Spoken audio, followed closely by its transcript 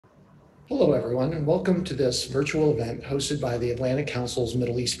Hello, everyone, and welcome to this virtual event hosted by the Atlantic Council's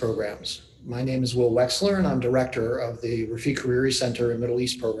Middle East Programs. My name is Will Wexler, and I'm director of the Rafiq Hariri Center in Middle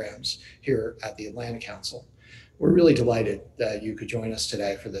East Programs here at the Atlantic Council. We're really delighted that you could join us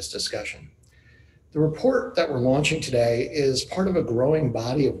today for this discussion. The report that we're launching today is part of a growing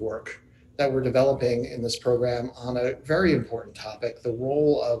body of work that we're developing in this program on a very important topic, the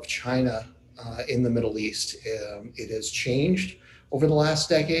role of China in the Middle East. It has changed over the last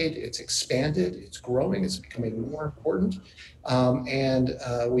decade. It's expanded, it's growing, it's becoming more important. And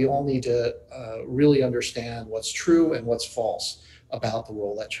we all need to really understand what's true and what's false about the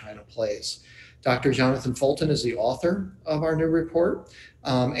role that China plays. Dr. Jonathan Fulton is the author of our new report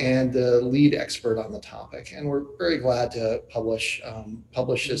and the lead expert on the topic. And we're very glad to publish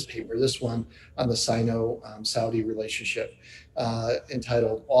this paper, this one on the Sino-Saudi relationship,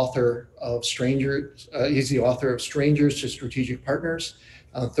 entitled he's the author of Strangers to Strategic Partners,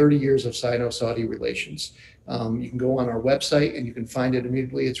 30 Years of Sino-Saudi Relations. You can go on our website and you can find it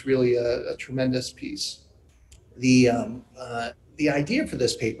immediately. It's really a tremendous piece. The idea for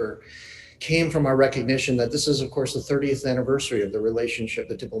this paper came from our recognition that this is, of course, the 30th anniversary of the relationship,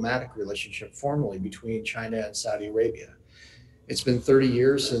 the diplomatic relationship formally between China and Saudi Arabia. It's been 30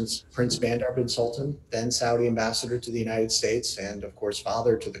 years since Prince Bandar bin Sultan, then Saudi ambassador to the United States, and of course,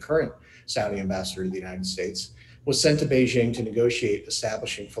 father to the current Saudi ambassador to the United States, was sent to Beijing to negotiate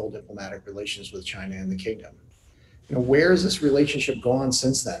establishing full diplomatic relations with China and the kingdom. Where has this relationship gone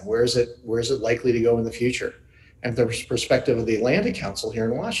since then? Where is it likely to go in the future? And from the perspective of the Atlantic Council here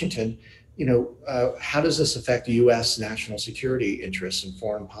in Washington, how does this affect U.S. national security interests and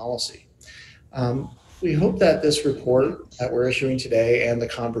foreign policy? We hope that this report that we're issuing today and the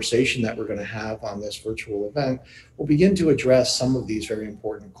conversation that we're going to have on this virtual event will begin to address some of these very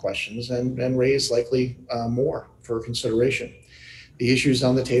important questions and raise likely more for consideration. The issues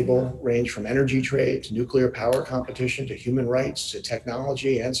on the table range from energy trade to nuclear power competition to human rights to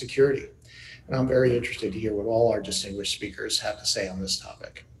technology and security. And I'm very interested to hear what all our distinguished speakers have to say on this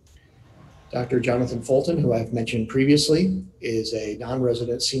topic. Dr. Jonathan Fulton, who I've mentioned previously, is a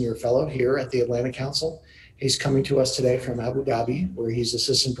non-resident senior fellow here at the Atlantic Council. He's coming to us today from Abu Dhabi, where he's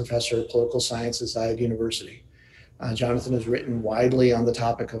assistant professor of political science at Zayed University. Jonathan has written widely on the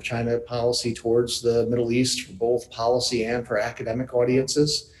topic of China policy towards the Middle East, for both policy and for academic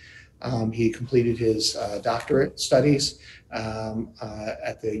audiences. He completed his doctorate studies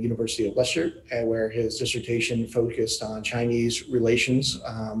at the University of Leicester, where his dissertation focused on Chinese relations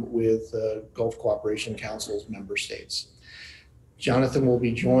with the Gulf Cooperation Council's member states. Jonathan will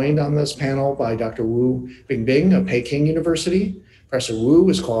be joined on this panel by Dr. Wu Bingbing of Peking University. Professor Wu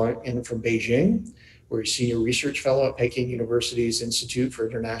is calling in from Beijing, where he's senior research fellow at Peking University's Institute for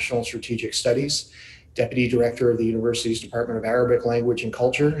International Strategic Studies, deputy director of the university's Department of Arabic Language and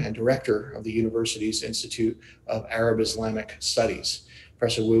Culture, and director of the university's Institute of Arab Islamic Studies.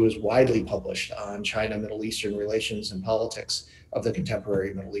 Professor Wu is widely published on China-Middle Eastern relations and politics of the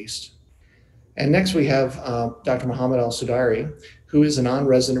contemporary Middle East. And next we have Dr. Mohammed Al-Sudari, who is a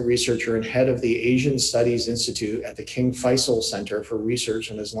non-resident researcher and head of the Asian Studies Institute at the King Faisal Center for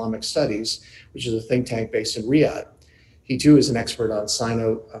Research in Islamic Studies, which is a think tank based in Riyadh. He too is an expert on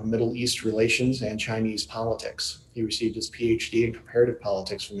Sino-Middle East relations and Chinese politics. He received his PhD in comparative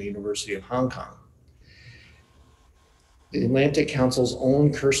politics from the University of Hong Kong. The Atlantic Council's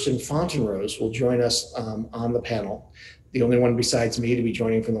own Kirsten Fontenrose will join us on the panel, the only one besides me to be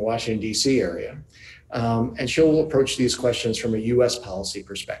joining from the Washington, D.C. area. And she'll approach these questions from a U.S. policy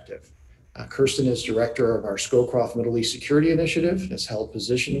perspective. Kirsten is director of our Scowcroft Middle East Security Initiative, has held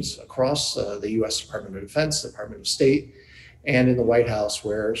positions across the U.S. Department of Defense, Department of State, and in the White House,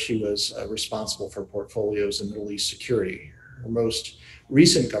 where she was responsible for portfolios in Middle East security. Her most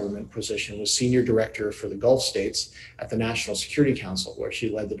recent government position was senior director for the Gulf states at the National Security Council, where she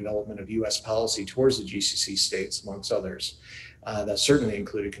led the development of U.S. policy towards the GCC states, amongst others. That certainly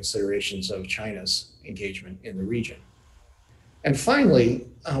included considerations of China's engagement in the region. And finally,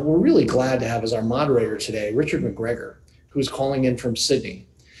 we're really glad to have as our moderator today, Richard McGregor, who's calling in from Sydney,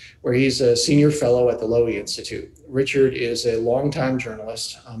 where he's a senior fellow at the Lowy Institute. Richard is a longtime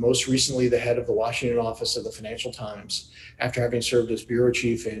journalist, most recently the head of the Washington office of the Financial Times, after having served as bureau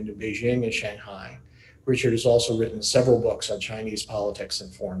chief in Beijing and Shanghai. Richard has also written several books on Chinese politics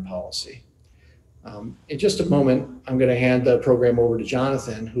and foreign policy. In just a moment, I'm going to hand the program over to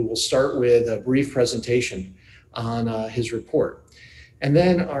Jonathan, who will start with a brief presentation on his report. And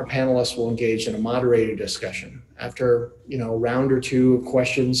then our panelists will engage in a moderated discussion. After a round or two of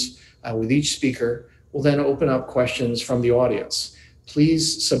questions with each speaker, we'll then open up questions from the audience.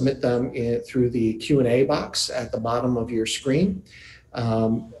 Please submit them through the Q&A box at the bottom of your screen.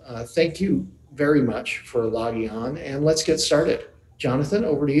 Thank you very much for logging on, and let's get started. Jonathan,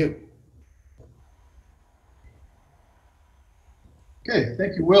 over to you. Okay,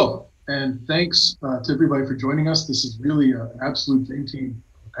 thank you, Will. And thanks to everybody for joining us. This is really an absolute dream team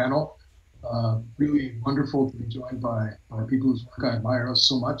panel. Really wonderful to be joined by people whose work I admire us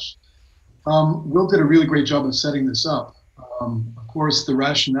so much. Will did a really great job of setting this up. Of course, the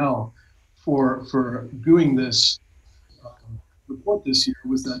rationale for doing this report this year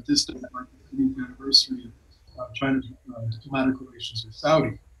was that this does mark the 30th anniversary of China's diplomatic relations with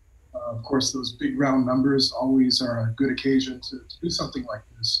Saudi. Of course, those big round numbers always are a good occasion to do something like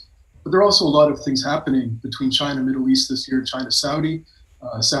this. But there are also a lot of things happening between China and Middle East this year. China-Saudi,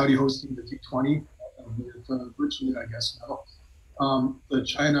 Saudi hosting the G20, virtually, I guess now. The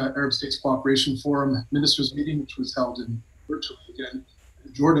China Arab States Cooperation Forum Ministers meeting, which was held in virtually again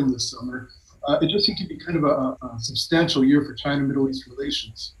in Jordan this summer. It just seemed to be kind of a substantial year for China-Middle East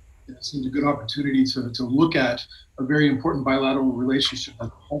relations. It seemed a good opportunity to look at a very important bilateral relationship at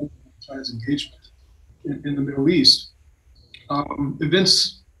the heart of China's engagement in the Middle East.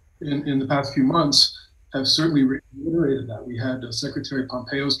 Events in the past few months have certainly reiterated that. We had Secretary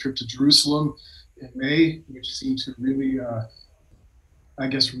Pompeo's trip to Jerusalem in May, which seemed to really, I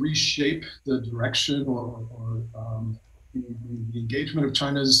guess, reshape the direction or the engagement of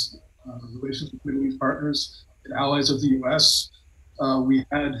China's relations with Middle East partners and allies of the U.S. We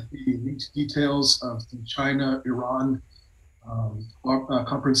had the leaked details of the China-Iran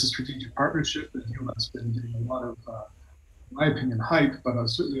comprehensive strategic partnership, a deal that's been getting a lot of, in my opinion, hype, but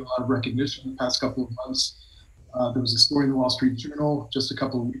certainly a lot of recognition in the past couple of months. There was a story in the Wall Street Journal just a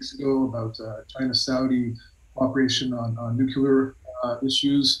couple of weeks ago about China-Saudi cooperation on nuclear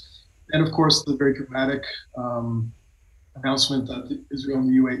issues. And of course, the very dramatic announcement that Israel and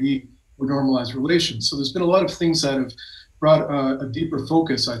the UAE would normalize relations. So there's been a lot of things that have brought a deeper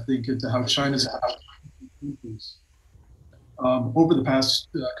focus, I think, into how China's over the past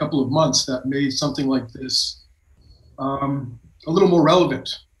couple of months that made something like this a little more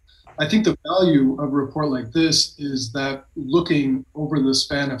relevant. I think the value of a report like this is that looking over the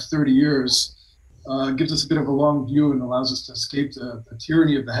span of 30 years gives us a bit of a long view and allows us to escape the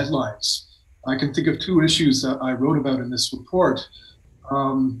tyranny of the headlines. I can think of two issues that I wrote about in this report.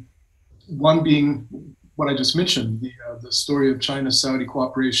 One being what I just mentioned, the story of China-Saudi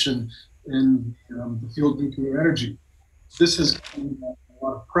cooperation in the field of nuclear energy. This has gotten a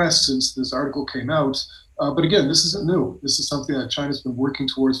lot of press since this article came out. But again, this isn't new. This is something that China's been working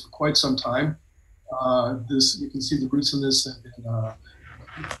towards for quite some time. You can see the roots in this in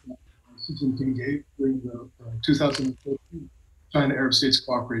Xi Jinping gave during the 2014 China Arab States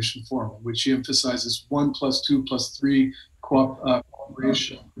Cooperation Forum, in which he emphasizes 1+2+3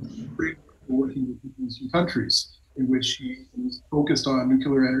 cooperation, working with Muslim countries, in which he is focused on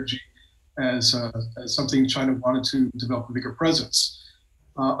nuclear energy as something China wanted to develop a bigger presence.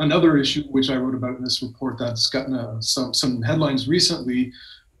 Another issue, which I wrote about in this report that's gotten some headlines recently,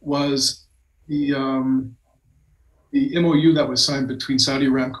 was the MOU that was signed between Saudi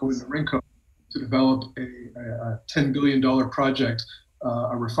Aramco and Aramco to develop a $10 billion project,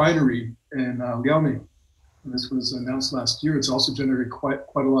 a refinery in Liaoning. And this was announced last year. It's also generated quite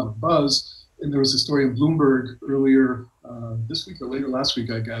a lot of buzz. And there was a story in Bloomberg earlier this week or later last week,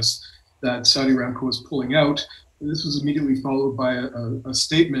 I guess, that Saudi Aramco was pulling out. And this was immediately followed by a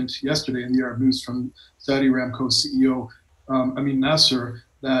statement yesterday in the Arab News from Saudi Aramco CEO Amin Nasser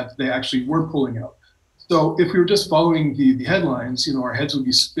that they actually were pulling out. So if we were just following the headlines, our heads would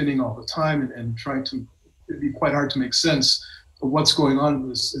be spinning all the time and trying to, it'd be quite hard to make sense of what's going on in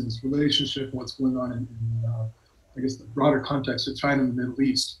this relationship, what's going on in I guess, the broader context of China and the Middle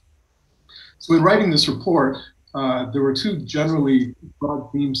East. So in writing this report, there were two generally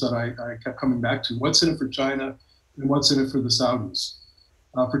broad themes that I kept coming back to. What's in it for China and what's in it for the Saudis?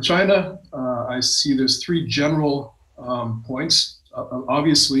 For China, I see there's three general points.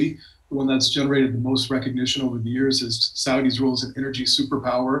 Obviously, the one that's generated the most recognition over the years is Saudi's role as an energy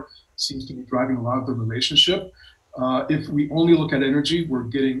superpower seems to be driving a lot of the relationship. If we only look at energy, we're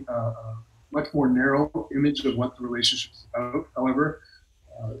getting a much more narrow image of what the relationship is about. However,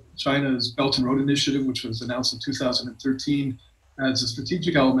 China's Belt and Road Initiative, which was announced in 2013, adds a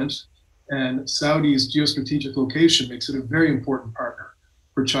strategic element, and Saudi's geostrategic location makes it a very important partner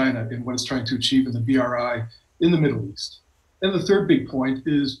for China in what it's trying to achieve in the BRI in the Middle East. And the third big point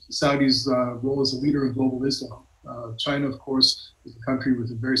is Saudi's role as a leader in global Islam. China, of course, is a country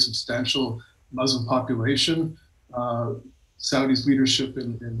with a very substantial Muslim population. Saudi's leadership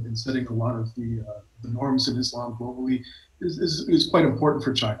in setting a lot of the norms in Islam globally is quite important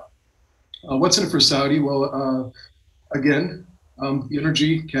for China. What's in it for Saudi? Well, again, The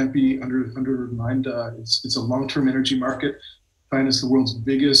energy can't be undermined. It's a long-term energy market. China is the world's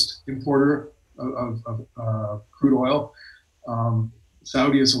biggest importer of crude oil.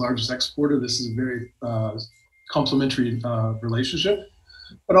 Saudi is the largest exporter. This is a very complementary relationship.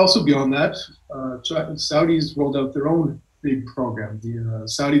 But also beyond that, Saudis rolled out their own big program, the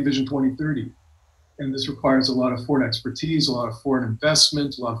Saudi Vision 2030. And this requires a lot of foreign expertise, a lot of foreign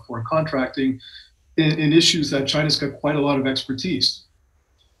investment, a lot of foreign contracting in issues that China's got quite a lot of expertise.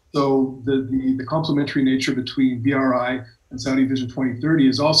 So the complementary nature between BRI and Saudi Vision 2030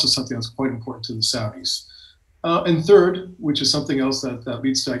 is also something that's quite important to the Saudis. And third, which is something else that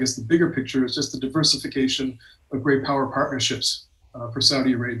leads to, I guess, the bigger picture, is just the diversification of great power partnerships for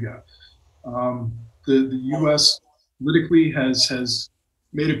Saudi Arabia. The U.S. politically has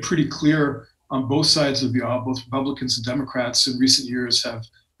made it pretty clear on both sides of the aisle, both Republicans and Democrats in recent years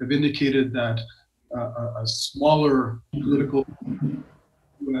have indicated that a smaller political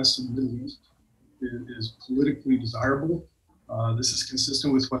U.S. in the Middle East is politically desirable. This is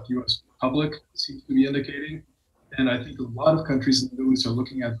consistent with what the U.S. public seems to be indicating. And I think a lot of countries in the Middle East are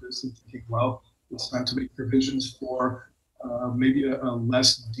looking at this and thinking, well, it's time to make provisions for maybe a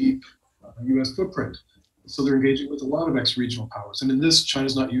less deep U.S. footprint. So they're engaging with a lot of ex-regional powers. And in this,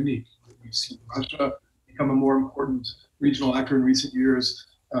 China's not unique. We've seen Russia become a more important regional actor in recent years.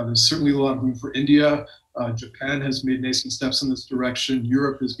 There's certainly a lot of room for India. Japan has made nascent steps in this direction.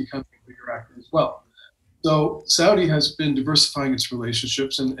 Europe is becoming a bigger actor as well. So Saudi has been diversifying its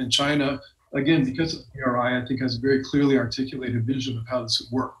relationships, and China, again, because of BRI, I think has a very clearly articulated vision of how this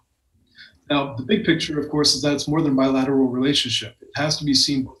would work. Now, the big picture, of course, is that it's more than a bilateral relationship. It has to be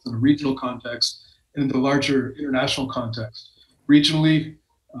seen both in a regional context and in the larger international context. Regionally,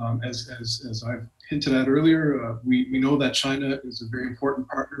 as I've hinted at earlier, we know that China is a very important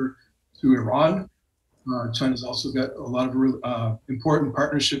partner to Iran. China's also got a lot of important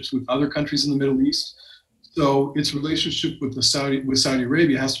partnerships with other countries in the Middle East. So its relationship with Saudi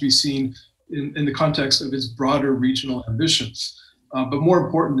Arabia has to be seen in the context of its broader regional ambitions. But more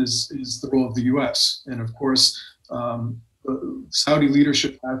important is the role of the U.S. And of course, the Saudi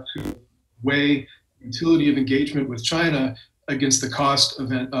leadership have to weigh the utility of engagement with China against the cost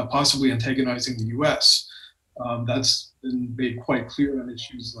of possibly antagonizing the U.S. That's been made quite clear on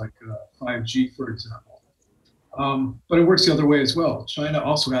issues like 5G, for example. But it works the other way as well. China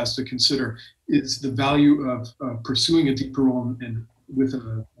also has to consider is the value of pursuing a deeper role with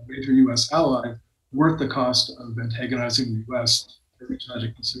a major U.S. ally worth the cost of antagonizing the U.S., which I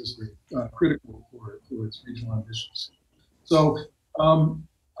considers very critical for its regional ambitions. So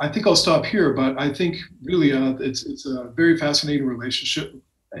I think I'll stop here, but I think really it's a very fascinating relationship,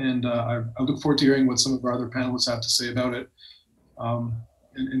 and I look forward to hearing what some of our other panelists have to say about it.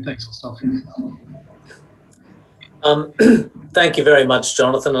 And thanks, I'll stop here. Thank you very much,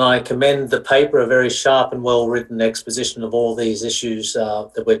 Jonathan, and I commend the paper, a very sharp and well-written exposition of all these issues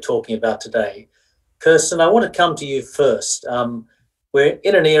that we're talking about today. Kirsten, I want to come to you first. We're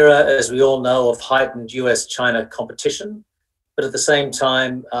in an era, as we all know, of heightened US-China competition, but at the same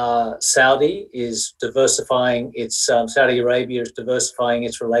time, Saudi Arabia is diversifying its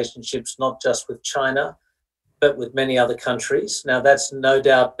relationships, not just with China, but with many other countries. Now, that's no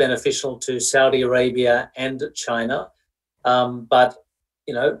doubt beneficial to Saudi Arabia and China. But,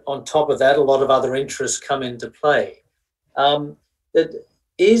 you know, on top of that, a lot of other interests come into play. How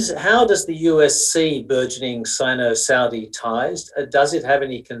does the US see burgeoning Sino-Saudi ties? Does it have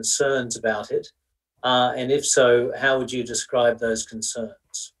any concerns about it? And if so, how would you describe those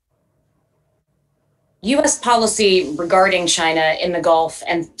concerns? US policy regarding China in the Gulf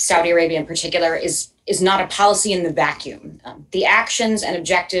and Saudi Arabia in particular is not a policy in the vacuum. The actions and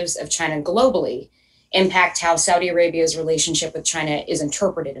objectives of China globally impact how Saudi Arabia's relationship with China is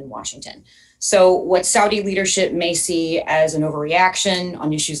interpreted in Washington. So what Saudi leadership may see as an overreaction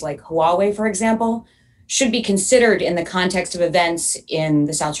on issues like Huawei, for example, should be considered in the context of events in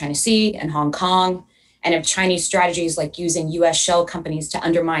the South China Sea and Hong Kong, and of Chinese strategies like using US shell companies to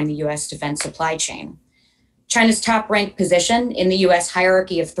undermine the US defense supply chain. China's top-ranked position in the US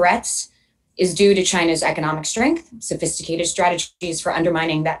hierarchy of threats is due to China's economic strength, sophisticated strategies for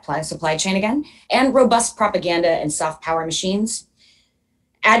undermining that supply chain again, and robust propaganda and soft power machines.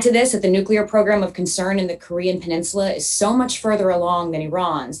 Add to this that the nuclear program of concern in the Korean Peninsula is so much further along than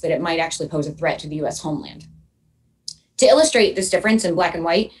Iran's that it might actually pose a threat to the US homeland. To illustrate this difference in black and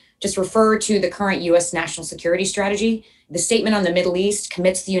white, just refer to the current US national security strategy. The statement on the Middle East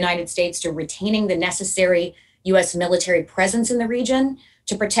commits the United States to retaining the necessary US military presence in the region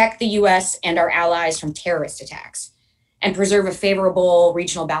to protect the US and our allies from terrorist attacks and preserve a favorable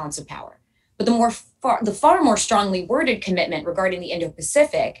regional balance of power. But the more the far more strongly worded commitment regarding the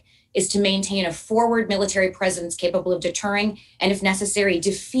Indo-Pacific is to maintain a forward military presence capable of deterring and, if necessary,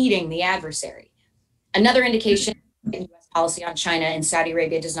 defeating the adversary. Another indication that U.S. policy on China and Saudi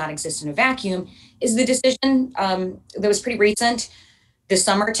Arabia does not exist in a vacuum is the decision that was pretty recent this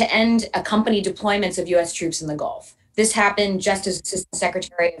summer to end accompanied deployments of U.S. troops in the Gulf. This happened just as Assistant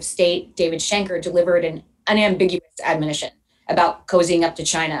Secretary of State David Schenker delivered an unambiguous admonition about cozying up to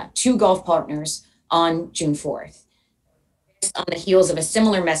China to Gulf partners on June 4th. On the heels of a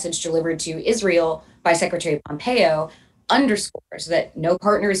similar message delivered to Israel by Secretary Pompeo, underscores that no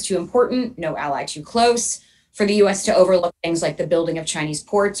partner is too important, no ally too close, for the U.S. to overlook things like the building of Chinese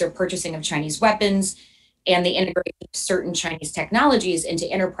ports or purchasing of Chinese weapons, and the integration of certain Chinese technologies into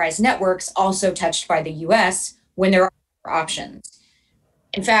enterprise networks also touched by the U.S. when there are options.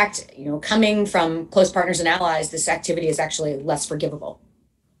 In fact, coming from close partners and allies, this activity is actually less forgivable.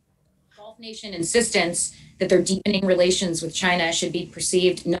 Gulf nation insistence that their deepening relations with China should be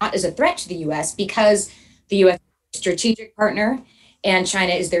perceived not as a threat to the U.S. because the U.S. is a strategic partner and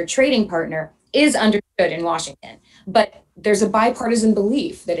China is their trading partner is understood in Washington. But there's a bipartisan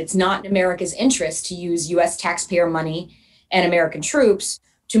belief that it's not in America's interest to use U.S. taxpayer money and American troops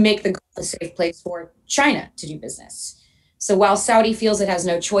to make the Gulf a safe place for China to do business. So while Saudi feels it has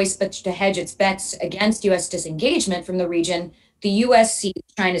no choice but to hedge its bets against U.S. disengagement from the region, the U.S. sees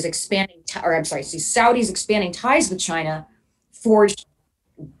Saudi's expanding ties with China, forged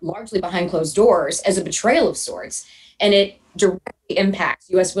largely behind closed doors, as a betrayal of sorts, and it directly impacts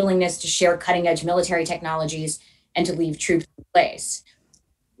U.S. willingness to share cutting-edge military technologies and to leave troops in place.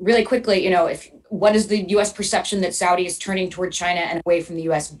 Really quickly, what is the U.S. perception that Saudi is turning toward China and away from the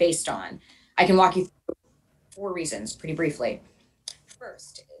U.S. based on? I can walk you through 4 reasons pretty briefly.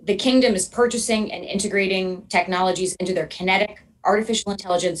 First, the kingdom is purchasing and integrating technologies into their kinetic, artificial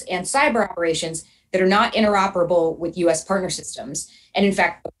intelligence, and cyber operations that are not interoperable with U.S. partner systems, and in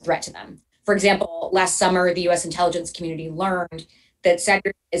fact, a threat to them. For example, last summer, the U.S. intelligence community learned that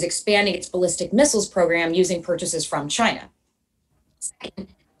Saudi is expanding its ballistic missiles program using purchases from China. Second,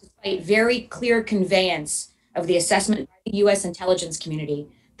 despite very clear conveyance of the assessment by the U.S. intelligence community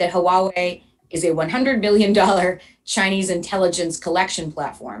that Huawei is a $100 million Chinese intelligence collection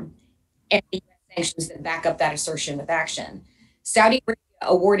platform, and the U.S. sanctions that back up that assertion with action, Saudi Arabia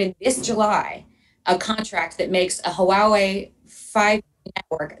awarded this July a contract that makes a Huawei 5G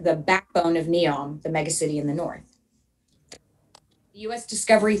network the backbone of NEOM, the megacity in the north. The U.S.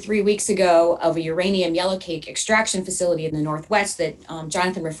 discovery 3 weeks ago of a uranium yellowcake extraction facility in the Northwest that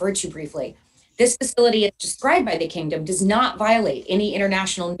Jonathan referred to briefly. This facility, as described by the kingdom, does not violate any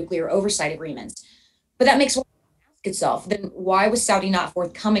international nuclear oversight agreements. But that makes one ask itself, then why was Saudi not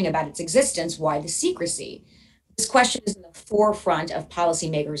forthcoming about its existence? Why the secrecy? This question is in the forefront of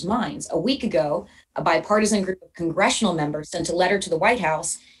policymakers' minds. A week ago, a bipartisan group of congressional members sent a letter to the White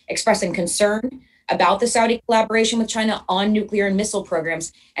House expressing concern about the Saudi collaboration with China on nuclear and missile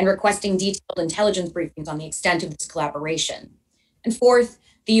programs and requesting detailed intelligence briefings on the extent of this collaboration. And fourth,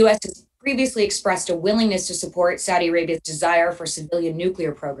 the U.S. has previously expressed a willingness to support Saudi Arabia's desire for a civilian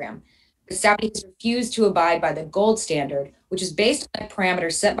nuclear program. But Saudi has refused to abide by the gold standard, which is based on the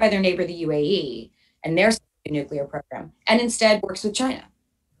parameters set by their neighbor, the UAE, and their nuclear program, and instead works with China.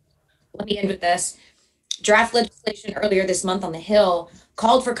 Let me end with this. Draft legislation earlier this month on the Hill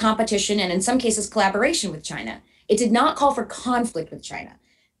called for competition and in some cases collaboration with China. It did not call for conflict with China.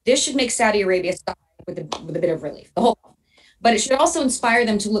 This should make Saudi Arabia sigh with a bit of relief, the whole. But it should also inspire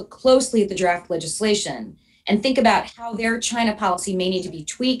them to look closely at the draft legislation and think about how their China policy may need to be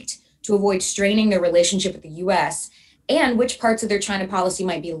tweaked to avoid straining their relationship with the US, and which parts of their China policy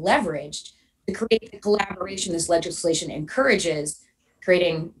might be leveraged to create the collaboration this legislation encourages,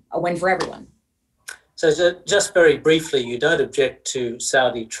 creating a win for everyone. So just very briefly, you don't object to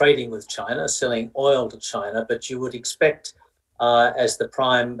Saudi trading with China, selling oil to China, but you would expect, as the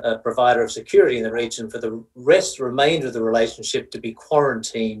prime provider of security in the region, for the remainder of the relationship to be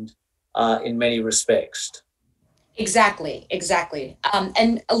quarantined in many respects. Exactly.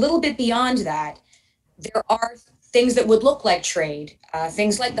 And a little bit beyond that, there are things that would look like trade,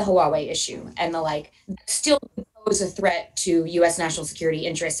 things like the Huawei issue and the like, still pose a threat to U.S. national security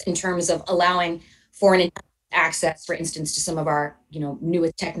interests in terms of allowing foreign access, for instance, to some of our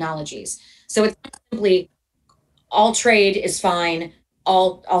newest technologies. So it's not simply all trade is fine,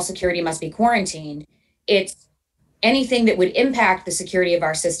 all security must be quarantined. It's anything that would impact the security of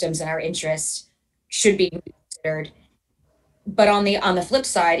our systems and our interests should be considered. But on the flip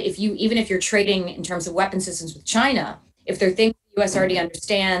side, even if you're trading in terms of weapon systems with China, if there are things the U.S. already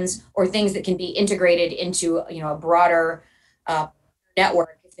understands or things that can be integrated into a broader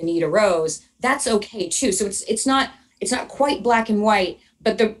network, if the need arose, that's okay too. So it's not quite black and white,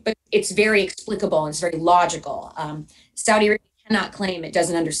 but it's very explicable and it's very logical. Saudi Arabia cannot claim it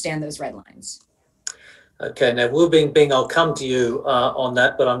doesn't understand those red lines. Okay, now Wu Bingbing, I'll come to you on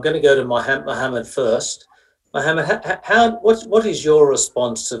that, but I'm going to go to Mohammed first. Mohammed, what is your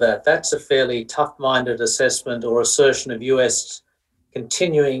response to that? That's a fairly tough-minded assessment or assertion of US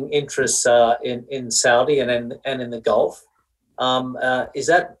continuing interests in Saudi and in the Gulf. Is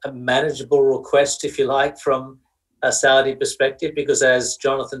that a manageable request, if you like, from a Saudi perspective? Because as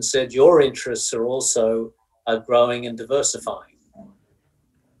Jonathan said, your interests are also growing and diversifying.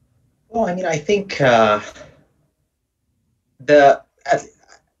 Well, I mean, I think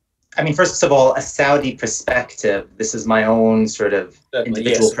first of all, a Saudi perspective, this is my own sort of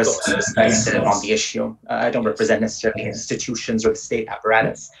individual perspective on the issue. I don't represent necessarily institutions or the state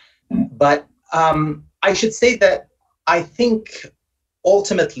apparatus. But I should say that I think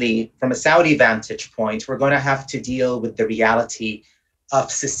ultimately, from a Saudi vantage point, we're going to have to deal with the reality of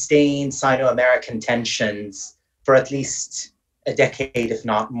sustained Sino-American tensions for at least a decade, if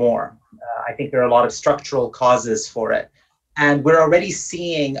not more. I think there are a lot of structural causes for it. And we're already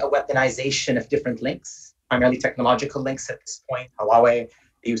seeing a weaponization of different links, primarily technological links at this point, Huawei,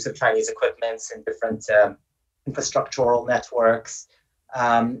 the use of Chinese equipments in different infrastructural networks.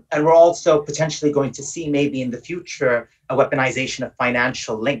 And we're also potentially going to see maybe in the future a weaponization of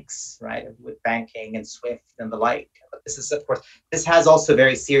financial links, right, with banking and SWIFT and the like. But this is, of course, this has also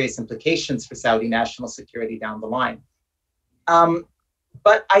very serious implications for Saudi national security down the line.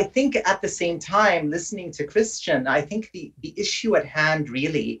 But I think at the same time, listening to Christian, I think the issue at hand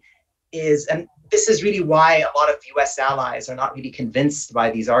really is, and this is really why a lot of US allies are not really convinced by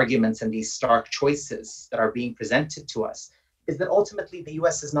these arguments and these stark choices that are being presented to us, is that ultimately the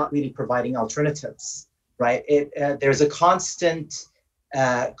US is not really providing alternatives, right? There's a constant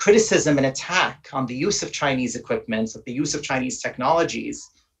criticism and attack on the use of Chinese equipment, of the use of Chinese technologies,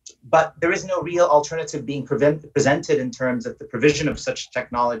 but there is no real alternative being presented in terms of the provision of such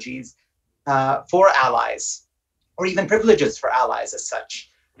technologies for allies, or even privileges for allies as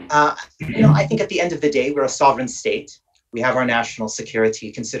such. I think at the end of the day, we're a sovereign state. We have our national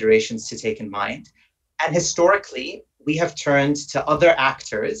security considerations to take in mind. And historically, we have turned to other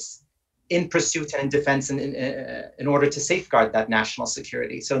actors in pursuit and in defense in order to safeguard that national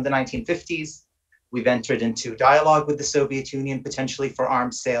security. So in the 1950s, we've entered into dialogue with the Soviet Union, potentially for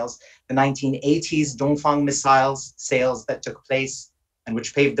arms sales. The 1980s Dongfang missiles sales that took place and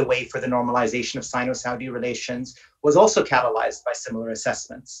which paved the way for the normalization of Sino-Saudi relations was also catalyzed by similar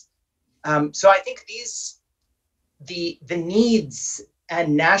assessments. So I think the needs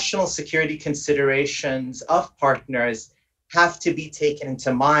and national security considerations of partners have to be taken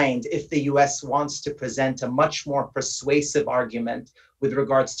into mind if the US wants to present a much more persuasive argument with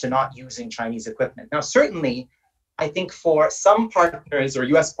regards to not using Chinese equipment. Now, certainly, I think for some partners or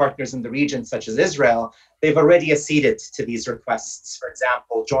US partners in the region, such as Israel, they've already acceded to these requests. For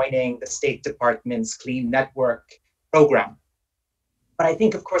example, joining the State Department's Clean Network program. But I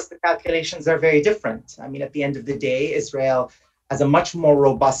think, of course, the calculations are very different. I mean, at the end of the day, Israel has a much more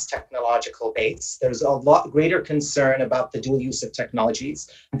robust technological base. There's a lot greater concern about the dual use of technologies.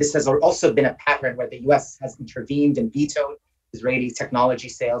 And this has also been a pattern where the US has intervened and vetoed Israeli technology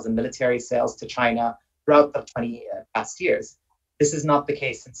sales and military sales to China throughout the 20 past years. This is not the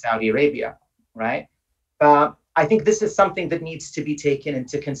case in Saudi Arabia, right? I think this is something that needs to be taken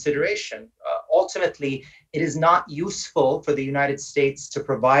into consideration. Ultimately, it is not useful for the United States to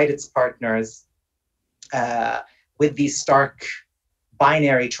provide its partners with these stark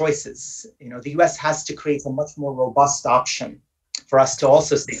binary choices. The US has to create a much more robust option for us to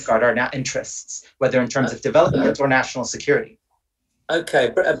also safeguard our interests, whether in terms of development or national security.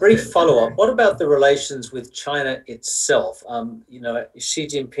 Okay, a brief follow-up. What about the relations with China itself? Xi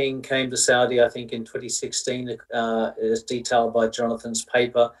Jinping came to Saudi, I think, in 2016, as detailed by Jonathan's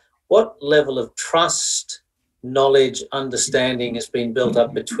paper. What level of trust, knowledge, understanding has been built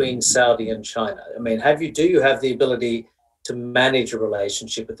up between Saudi and China? I mean, do you have the ability to manage a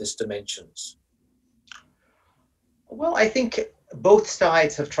relationship at this dimensions? Well, I think both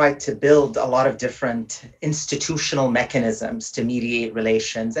sides have tried to build a lot of different institutional mechanisms to mediate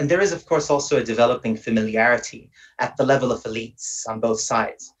relations. And there is, of course, also a developing familiarity at the level of elites on both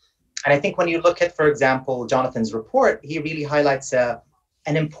sides. And I think when you look at, for example, Jonathan's report, he really highlights an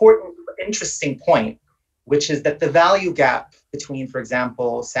important, interesting point, which is that the value gap between, for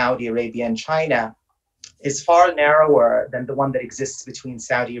example, Saudi Arabia and China is far narrower than the one that exists between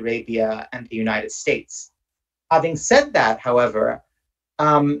Saudi Arabia and the United States. Having said that, however,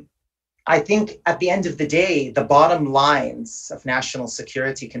 I think at the end of the day, the bottom lines of national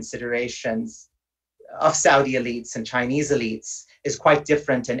security considerations of Saudi elites and Chinese elites is quite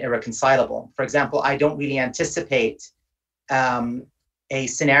different and irreconcilable. For example, I don't really anticipate a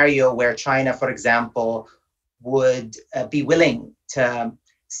scenario where China, for example, would be willing to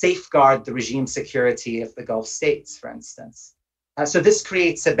safeguard the regime security of the Gulf states, for instance. So this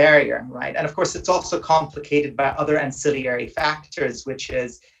creates a barrier, right? And of course, it's also complicated by other ancillary factors, which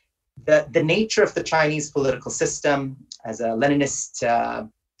is the nature of the Chinese political system as a Leninist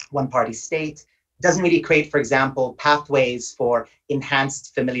one-party state doesn't really create, for example, pathways for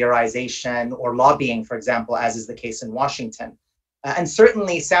enhanced familiarization or lobbying, for example, as is the case in Washington. And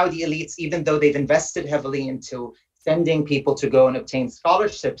certainly Saudi elites, even though they've invested heavily into sending people to go and obtain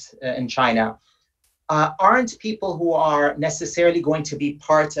scholarships in China, aren't people who are necessarily going to be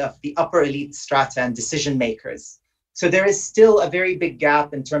part of the upper elite strata and decision makers. So there is still a very big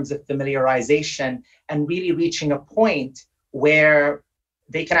gap in terms of familiarization and really reaching a point where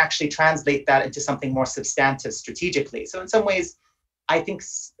they can actually translate that into something more substantive strategically. So in some ways, I think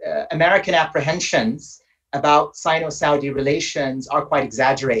American apprehensions about Sino-Saudi relations are quite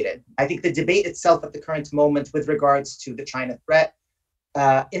exaggerated. I think the debate itself at the current moment with regards to the China threat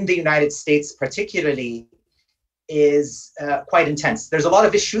in the United States particularly is quite intense. There's a lot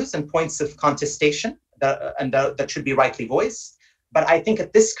of issues and points of contestation that should be rightly voiced. But I think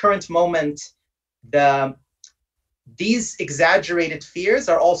at this current moment, these exaggerated fears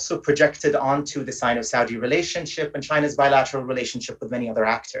are also projected onto the Sino-Saudi relationship and China's bilateral relationship with many other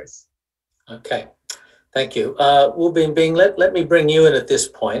actors. Okay, thank you. Wu Bingbing, let me bring you in at this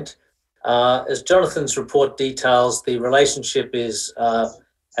point. As Jonathan's report details, the relationship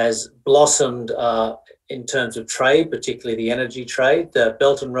has blossomed in terms of trade, particularly the energy trade. The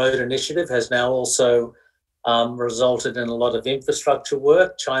Belt and Road Initiative has now also resulted in a lot of infrastructure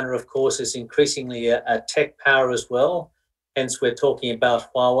work. China, of course, is increasingly a tech power as well. Hence, we're talking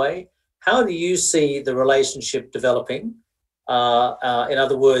about Huawei. How do you see the relationship developing? In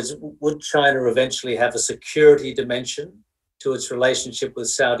other words, would China eventually have a security dimension to its relationship with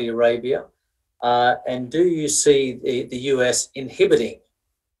Saudi Arabia? And do you see the US inhibiting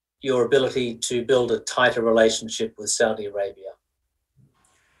your ability to build a tighter relationship with Saudi Arabia?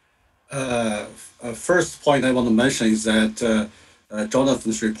 First point I want to mention is that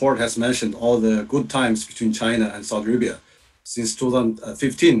Jonathan's report has mentioned all the good times between China and Saudi Arabia. Since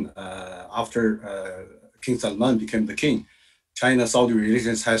 2015, after King Salman became the king, China-Saudi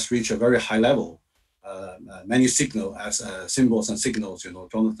relations has reached a very high level. Many symbols and signals,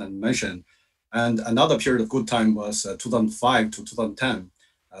 Jonathan mentioned. And another period of good time was 2005 to 2010,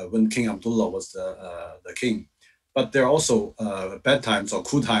 when King Abdullah was the king. But there are also bad times or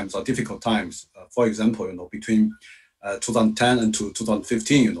cool times or difficult times. For example, between 2010 and to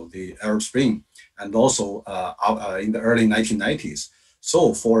 2015, the Arab Spring, and also in the early 1990s.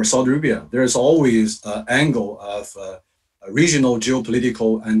 So for Saudi Arabia, there is always an angle of regional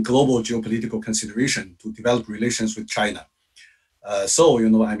geopolitical and global geopolitical consideration to develop relations with China. For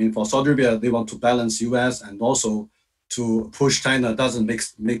Saudi Arabia, they want to balance US and also to push China doesn't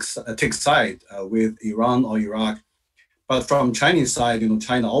take side with Iran or Iraq. But from Chinese side,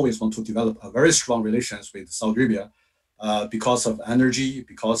 China always want to develop a very strong relations with Saudi Arabia because of energy,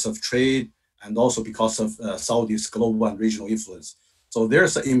 because of trade, and also because of Saudi's global and regional influence. So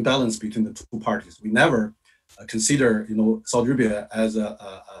there's an imbalance between the two parties. We never consider, Saudi Arabia as a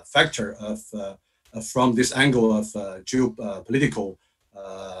factor of from this angle of geopolitical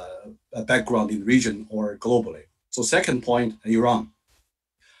background in the region or globally. So second point, Iran.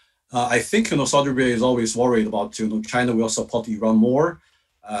 I think Saudi Arabia is always worried about China will support Iran more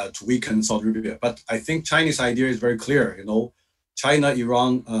to weaken Saudi Arabia. But I think Chinese idea is very clear.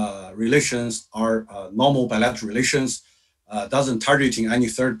 China-Iran relations are normal bilateral relations, doesn't targeting any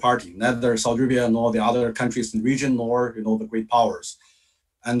third party, neither Saudi Arabia nor the other countries in the region, nor the great powers.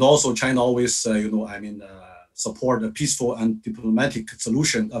 And also China always support a peaceful and diplomatic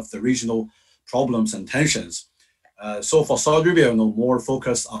solution of the regional problems and tensions. So for Saudi Arabia, more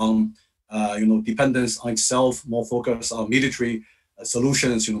focus on dependence on itself, more focus on military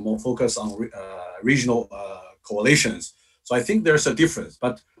solutions, more focus on regional coalitions. So I think there's a difference.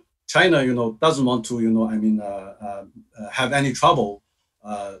 But China, doesn't want to, have any trouble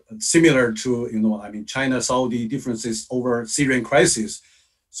similar to, China-Saudi differences over Syrian crisis.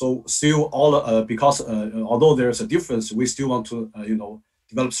 So still because although there's a difference, we still want to,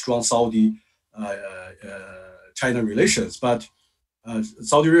 develop strong Saudi China relations. But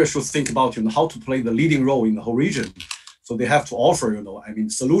Saudi Arabia should think about how to play the leading role in the whole region. So they have to offer,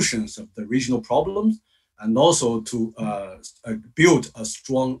 solutions of the regional problems and also to build a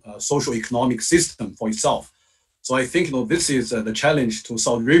strong social economic system for itself. So I think this is the challenge to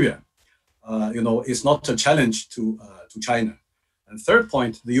Saudi Arabia. It's not a challenge to China. And third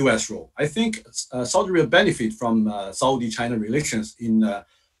point, the U.S. role. I think Saudi Arabia benefit from Saudi-China relations in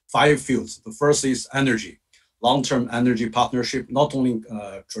 5 fields. The first is energy, long-term energy partnership, not only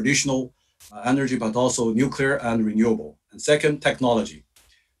traditional energy, but also nuclear and renewable. And second, technology,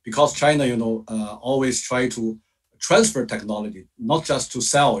 because China, always try to transfer technology, not just to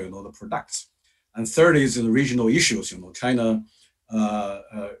sell, the products. And third is the regional issues. China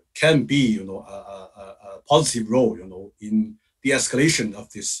can be, a positive role, in the escalation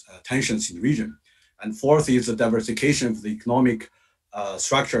of these tensions in the region. And fourth is the diversification of the economic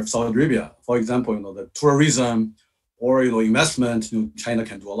structure of Saudi Arabia. For example, the tourism or investment, China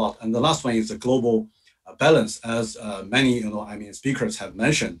can do a lot. And the last one is the global balance, as many speakers have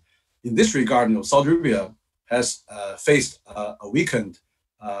mentioned. In this regard, Saudi Arabia has faced a weakened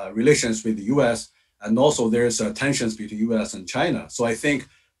relations with the U.S. and also there's tensions between U.S. and China. So I think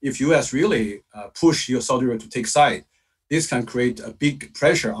if U.S. really push Saudi Arabia to take side, this can create a big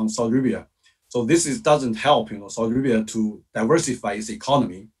pressure on Saudi Arabia. So this doesn't help Saudi Arabia to diversify its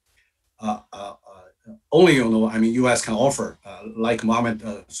economy. Only U.S. can offer, like Mohammed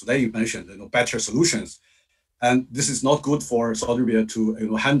Sudai mentioned, better solutions. And this is not good for Saudi Arabia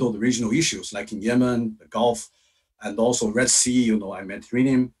to handle the regional issues like in Yemen, the Gulf, and also Red Sea, and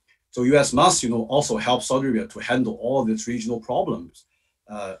Mediterranean. So U.S. must also help Saudi Arabia to handle all these regional problems.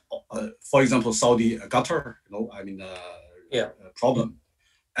 For example, Saudi Qatar, problem.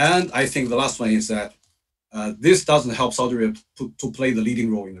 And I think the last one is that this doesn't help Saudi Arabia to play the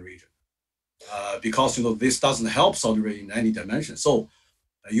leading role in the region, because this doesn't help Saudi Arabia in any dimension. So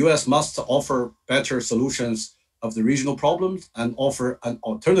the U.S. must offer better solutions of the regional problems and offer an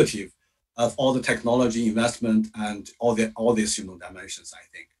alternative of all the technology investment and all these dimensions, I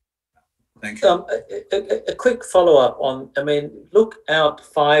think. Thank you. A quick follow-up on, look out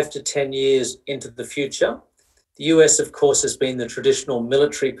 5 to 10 years into the future. The US, of course, has been the traditional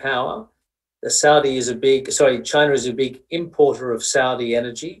military power. China is a big importer of Saudi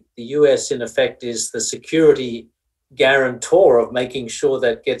energy. The US, in effect, is the security guarantor of making sure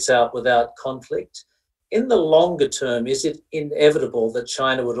that gets out without conflict. In the longer term, is it inevitable that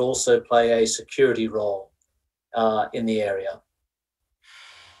China would also play a security role in the area?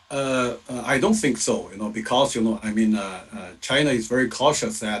 I don't think so, because, China is very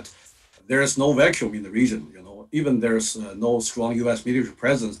cautious that there is no vacuum in the region, even there's no strong U.S. military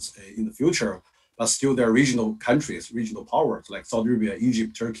presence in the future, but still there are regional countries, regional powers like Saudi Arabia,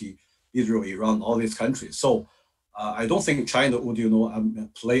 Egypt, Turkey, Israel, Iran, all these countries. So I don't think China would,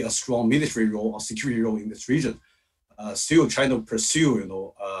 play a strong military role or security role in this region. Still, China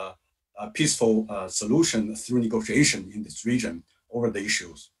pursue, a peaceful solution through negotiation in this region over the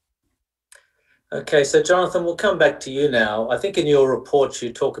issues. Okay, so Jonathan, we'll come back to you now. I think in your report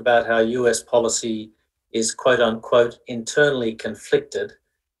you talk about how US policy is quote unquote internally conflicted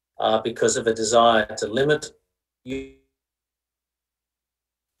because of a desire to limit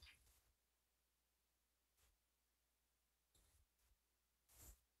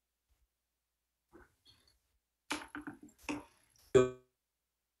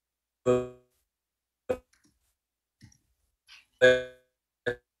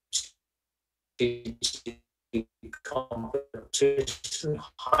competition,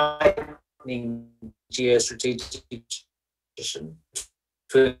 heightening geostrategic competition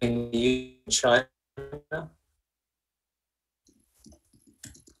between the EU and China.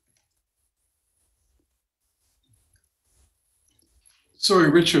 Sorry,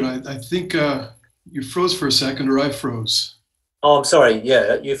 Richard, I think you froze for a second, or I froze. Oh, I'm sorry.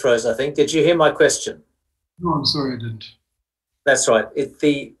 Yeah, you froze, I think. Did you hear my question? No, I'm sorry, I didn't. That's right.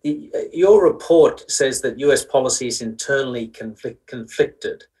 Your report says that US policy is internally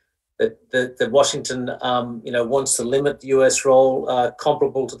conflicted, that Washington wants to limit the US role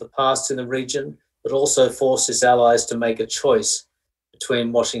comparable to the past in the region, but also force its allies to make a choice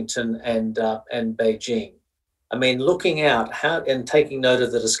between Washington and Beijing. Looking out and taking note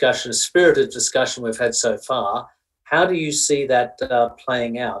of the spirited discussion we've had so far, how do you see that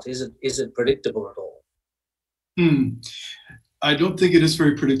playing out? Is it predictable at all? I don't think it is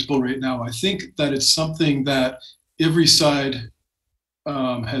very predictable right now. I think that it's something that every side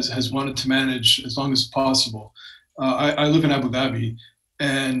has wanted to manage as long as possible. I live in Abu Dhabi,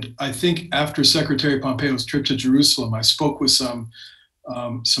 and I think after Secretary Pompeo's trip to Jerusalem, I spoke with some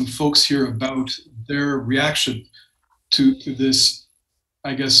folks here about their reaction to this,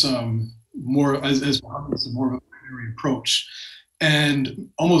 I guess, more as Mohammed said, more of a binary approach.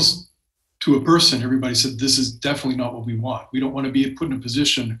 And almost to a person, everybody said, this is definitely not what we want. We don't want to be put in a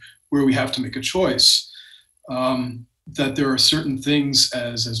position where we have to make a choice. That there are certain things,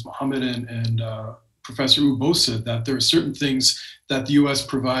 as Mohammed and Professor Wu both said, that there are certain things that the US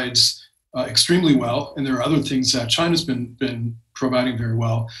provides extremely well, and there are other things that China's been providing very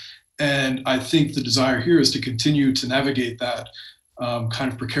well. And I think the desire here is to continue to navigate that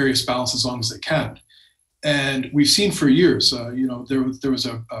kind of precarious balance as long as they can. And we've seen for years, there was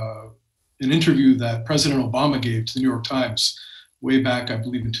an interview that President Obama gave to the New York Times way back, I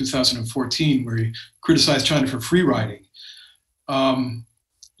believe in 2014, where he criticized China for free riding.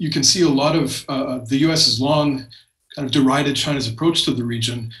 You can see a lot of the US has long kind of derided China's approach to the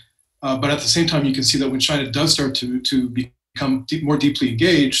region, but at the same time, you can see that when China does start to become more deeply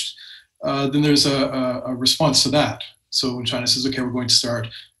engaged, then there's a response to that. So when China says, okay, we're going to start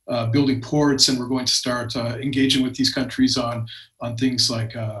building ports, and we're going to start engaging with these countries on things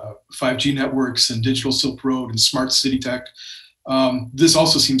like 5G networks and digital Silk Road and smart city tech. This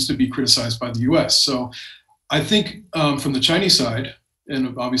also seems to be criticized by the US. So I think from the Chinese side,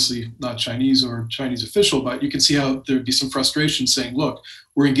 and obviously not Chinese or Chinese official, but you can see how there'd be some frustration saying, look,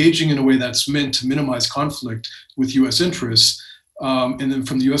 we're engaging in a way that's meant to minimize conflict with US interests. And then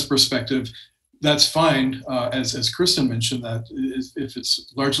from the US perspective, that's fine, as Kristen mentioned, that if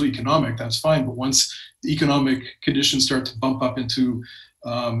it's largely economic, that's fine. But once the economic conditions start to bump up into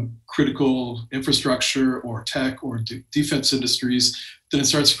critical infrastructure or tech or defense industries, then it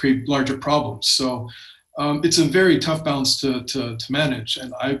starts to create larger problems. So it's a very tough balance to manage.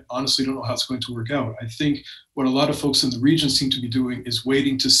 And I honestly don't know how it's going to work out. I think what a lot of folks in the region seem to be doing is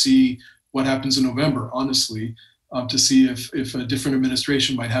waiting to see what happens in November, honestly, to see if a different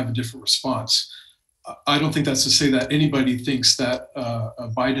administration might have a different response. I don't think that's to say that anybody thinks that a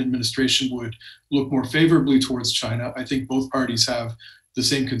Biden administration would look more favorably towards China. I think both parties have the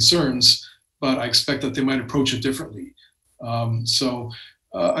same concerns, but I expect that they might approach it differently.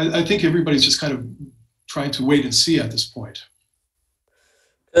 I think everybody's just kind of trying to wait and see at this point.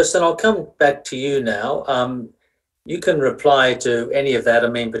 Kirsten, I'll come back to you now. You can reply to any of that. I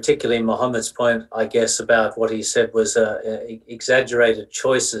mean, particularly Mohammed's point, I guess, about what he said was exaggerated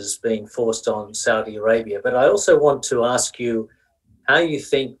choices being forced on Saudi Arabia. But I also want to ask you how you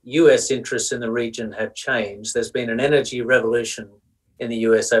think US interests in the region have changed. There's been an energy revolution in the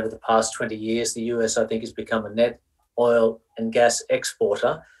US over the past 20 years. The US, I think, has become a net oil and gas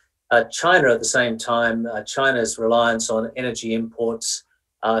exporter. China, at the same time, China's reliance on energy imports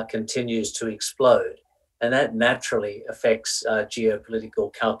continues to explode. And that naturally affects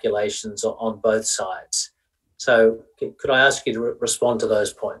geopolitical calculations on both sides. So could I ask you to respond to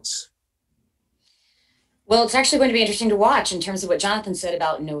those points? Well, it's actually going to be interesting to watch in terms of what Jonathan said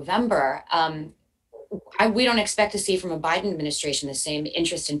about November. We don't expect to see from a Biden administration the same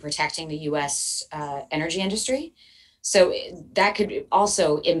interest in protecting the US energy industry. So that could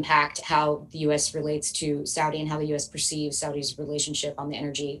also impact how the US relates to Saudi and how the US perceives Saudi's relationship on the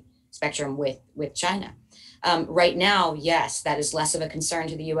energy spectrum with China. Right now, yes, that is less of a concern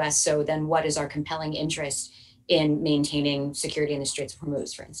to the US. So then what is our compelling interest in maintaining security in the Straits of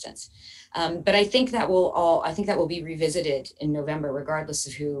Hormuz, for instance? But I think that will be revisited in November, regardless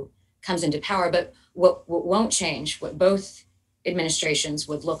of who comes into power. But what won't change, what both administrations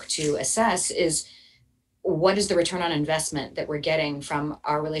would look to assess, is what is the return on investment that we're getting from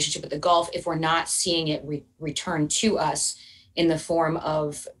our relationship with the Gulf if we're not seeing it return to us in the form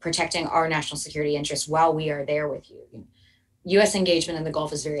of protecting our national security interests while we are there with you. US engagement in the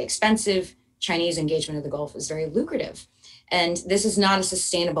Gulf is very expensive. Chinese engagement in the Gulf is very lucrative. And this is not a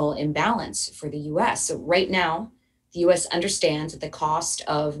sustainable imbalance for the US. So right now, the US understands that the cost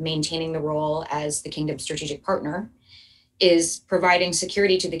of maintaining the role as the kingdom's strategic partner is providing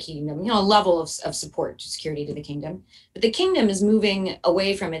security to the kingdom, a level of support to security to the kingdom. But the kingdom is moving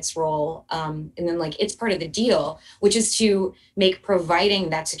away from its role, and then it's part of the deal, which is to make providing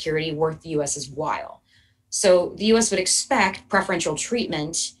that security worth the US's while. So the US would expect preferential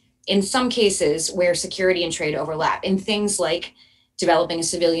treatment in some cases where security and trade overlap, in things like developing a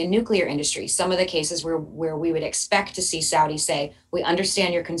civilian nuclear industry. Some of the cases where we would expect to see Saudi say, we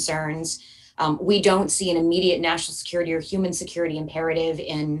understand your concerns. We don't see an immediate national security or human security imperative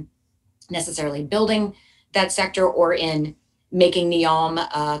in necessarily building that sector or in making Neom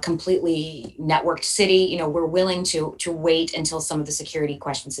a completely networked city. We're willing to wait until some of the security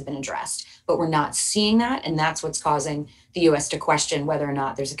questions have been addressed, but we're not seeing that. And that's what's causing the US to question whether or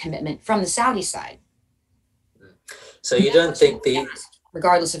not there's a commitment from the Saudi side. So you don't think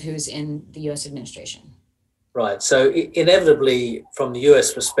regardless of who's in the US administration? Right. So inevitably, from the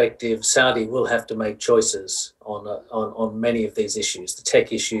US perspective, Saudi will have to make choices on many of these issues, the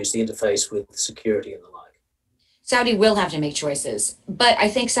tech issues, the interface with security and the like. Saudi will have to make choices, but I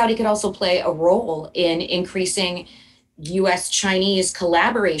think Saudi could also play a role in increasing US-Chinese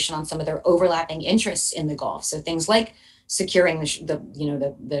collaboration on some of their overlapping interests in the Gulf. So things like securing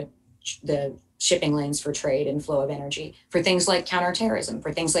the shipping lanes for trade and flow of energy, for things like counterterrorism,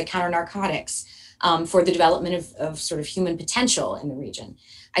 for things like counter narcotics, for the development of sort of human potential in the region.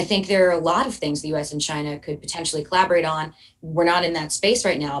 I think there are a lot of things the US and China could potentially collaborate on. We're not in that space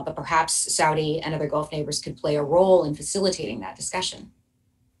right now, but perhaps Saudi and other Gulf neighbors could play a role in facilitating that discussion.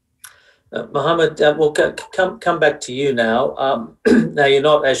 Mohammed, we'll come back to you now. Now, you're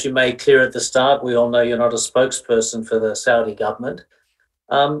not, as you made clear at the start, we all know you're not a spokesperson for the Saudi government.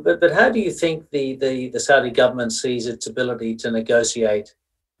 But how do you think the Saudi government sees its ability to negotiate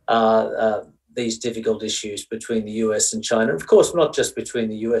these difficult issues between the US and China? Of course, not just between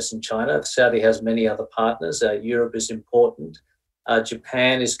the US and China. Saudi has many other partners. Europe is important.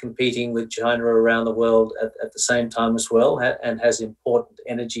 Japan is competing with China around the world at the same time as well, and has important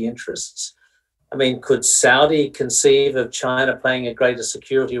energy interests. I mean, could Saudi conceive of China playing a greater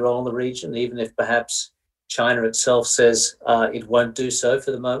security role in the region, even if perhaps China itself says it won't do so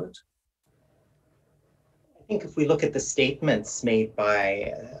for the moment? I think if we look at the statements made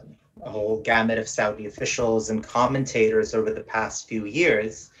by a whole gamut of Saudi officials and commentators over the past few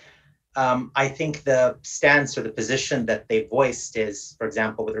years, I think the stance or the position that they voiced is, for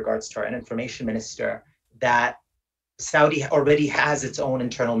example, with regards to our information minister, that Saudi already has its own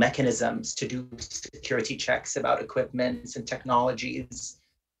internal mechanisms to do security checks about equipment and technologies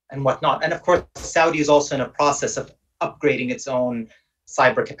and whatnot. And of course, Saudi is also in a process of upgrading its own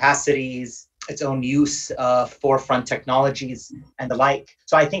cyber capacities, its own use of forefront technologies and the like.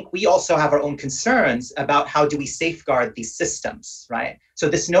 So I think we also have our own concerns about how do we safeguard these systems, right? So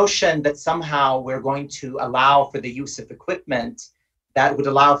this notion that somehow we're going to allow for the use of equipment that would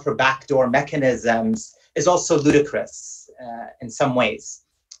allow for backdoor mechanisms is also ludicrous in some ways.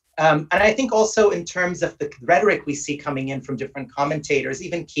 And I think also in terms of the rhetoric we see coming in from different commentators,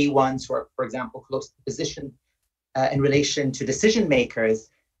 even key ones who are, for example, close to the position in relation to decision makers,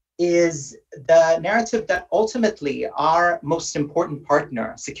 is the narrative that ultimately our most important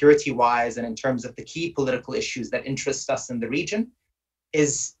partner, security-wise and in terms of the key political issues that interest us in the region,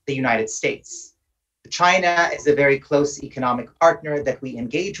 is the United States. China is a very close economic partner that we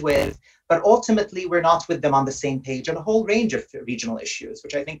engage with, but ultimately we're not with them on the same page on a whole range of regional issues,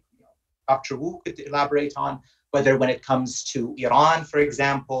 which I think Dr. Wu could elaborate on, whether when it comes to Iran, for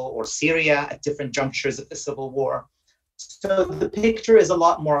example, or Syria at different junctures of the civil war. So the picture is a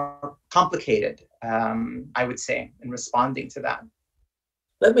lot more complicated, I would say, in responding to that.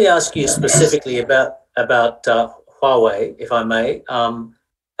 Let me ask you specifically about Huawei, if I may.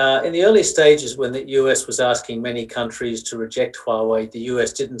 In the early stages, when the US was asking many countries to reject Huawei, the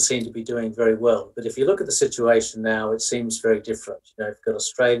US didn't seem to be doing very well. But if you look at the situation now, it seems very different. You know, you've got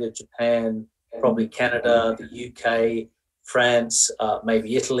Australia, Japan, probably Canada, the UK, France,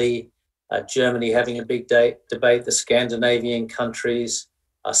 maybe Italy, Germany having a big debate, the Scandinavian countries,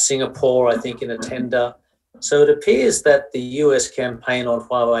 Singapore, I think, in a tender. So it appears that the US campaign on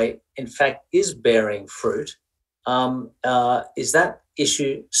Huawei, in fact, is bearing fruit. Is that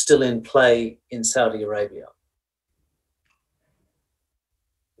issue still in play in Saudi Arabia?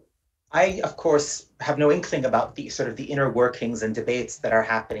 I, of course, have no inkling about the sort of the inner workings and debates that are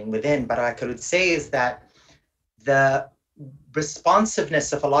happening within, but what I could say is that the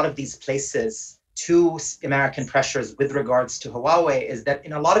responsiveness of a lot of these places to American pressures with regards to Huawei is that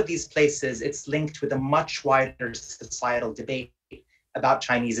in a lot of these places, it's linked with a much wider societal debate about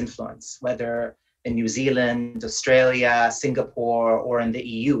Chinese influence, whether in New Zealand, Australia, Singapore, or in the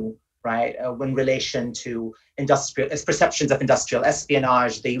EU, right? In relation to perceptions of industrial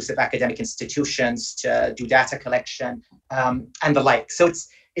espionage, the use of academic institutions to do data collection, and the like. So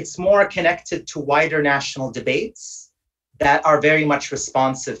it's more connected to wider national debates that are very much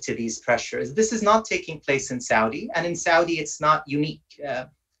responsive to these pressures. This is not taking place in Saudi, and in Saudi, it's not unique.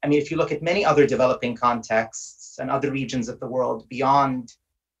 I mean, if you look at many other developing contexts and other regions of the world beyond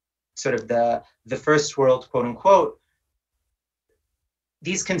sort of the first world, quote unquote,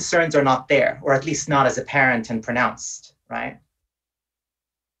 these concerns are not there, or at least not as apparent and pronounced, right?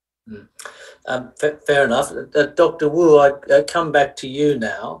 Fair enough. Dr. Wu, I come back to you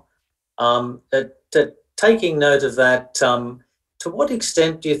now. Taking note of that, to what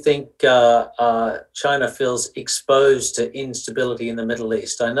extent do you think China feels exposed to instability in the Middle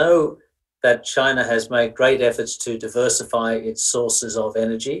East? I know that China has made great efforts to diversify its sources of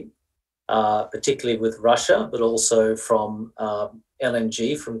energy. particularly with Russia, but also from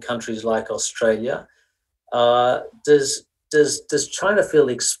LNG from countries like Australia. Does China feel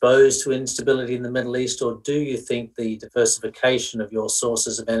exposed to instability in the Middle East, or do you think the diversification of your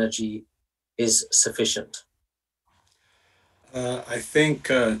sources of energy is sufficient? I think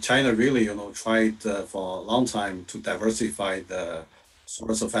China really, tried for a long time to diversify the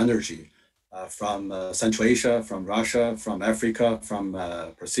source of energy from Central Asia, from Russia, from Africa, from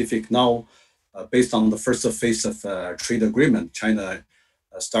Pacific. Now, based on the first phase of trade agreement, China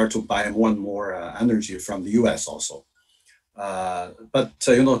start to buy more and more energy from the U.S. also. But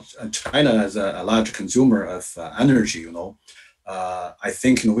China as a large consumer of energy, I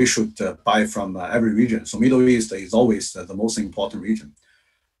think we should buy from every region. So Middle East is always the most important region.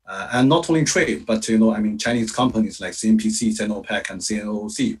 And not only trade, but Chinese companies like CNPC, Sinopec, and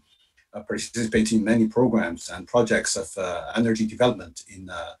CNOOC participate in many programs and projects of energy development in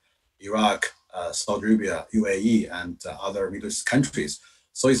Iraq, Saudi Arabia, UAE, and other Middle East countries.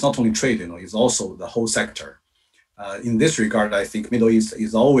 So it's not only trade, it's also the whole sector. In this regard, I think Middle East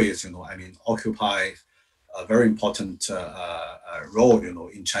is always, occupy a very important role,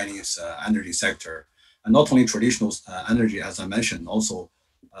 in Chinese energy sector, and not only traditional energy, as I mentioned, also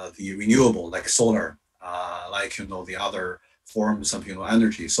the renewable, like solar, like the other forms of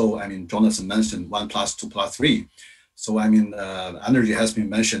energy. So Jonathan mentioned 1 + 2 + 3. So energy has been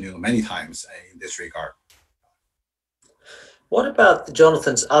mentioned many times in this regard. What about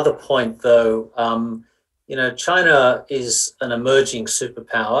Jonathan's other point, though? China is an emerging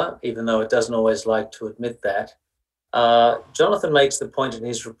superpower, even though it doesn't always like to admit that. Jonathan makes the point in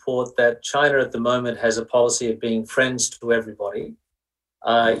his report that China at the moment has a policy of being friends to everybody.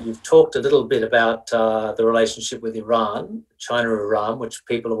 You've talked a little bit about the relationship with Iran, China-Iran, which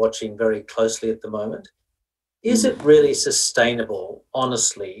people are watching very closely at the moment. Is it really sustainable,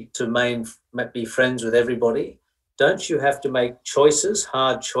 honestly, to be friends with everybody? Don't you have to make choices,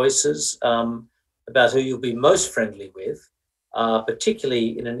 hard choices, about who you'll be most friendly with,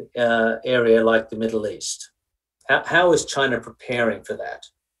 particularly in an area like the Middle East? How is China preparing for that?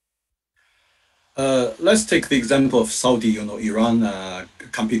 Let's take the example of Saudi, Iran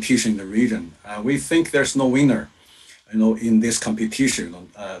competition in the region. We think there's no winner, in this competition.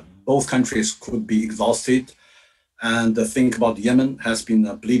 Both countries could be exhausted. And think about Yemen has been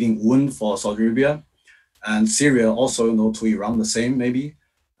a bleeding wound for Saudi Arabia, and Syria also, to Iran the same maybe.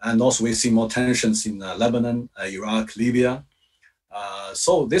 And also we see more tensions in Lebanon, Iraq, Libya.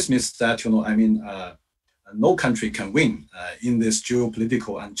 So this means that, no country can win in this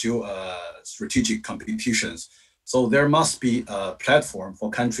geopolitical and strategic competitions. So there must be a platform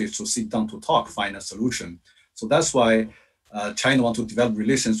for countries to sit down to talk, find a solution. So that's why China wants to develop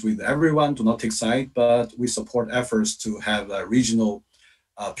relations with everyone, do not take side, but we support efforts to have a regional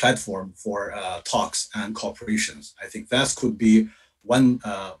platform for talks and cooperations. I think that could be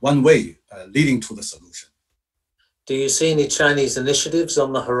one way leading to the solution. Do you see any Chinese initiatives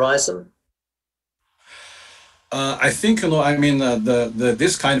on the horizon? I think,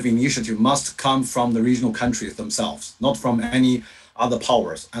 this kind of initiative must come from the regional countries themselves, not from any other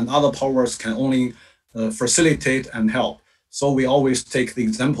powers. And other powers can only facilitate and help. So we always take the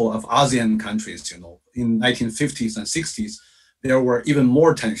example of ASEAN countries, in 1950s and 60s, there were even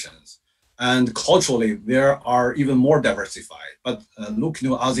more tensions. And culturally, there are even more diversified. But look,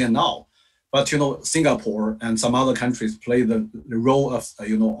 ASEAN now. But, Singapore and some other countries play the role of,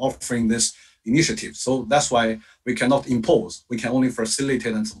 offering this initiative. So that's why we cannot impose. We can only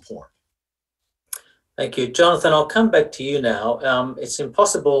facilitate and support. Thank you. Jonathan, I'll come back to you now. It's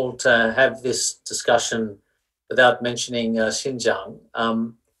impossible to have this discussion without mentioning Xinjiang.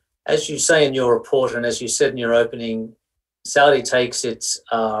 As you say in your report, and as you said in your opening, Saudi takes its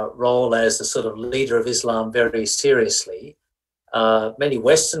role as the sort of leader of Islam very seriously. Many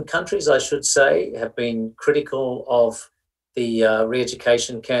Western countries, I should say, have been critical of the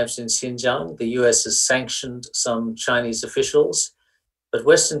re-education camps in Xinjiang. The US has sanctioned some Chinese officials, but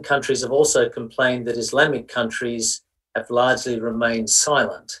Western countries have also complained that Islamic countries have largely remained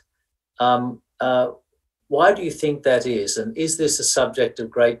silent. Why do you think that is? And is this a subject of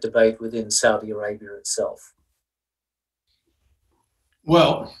great debate within Saudi Arabia itself?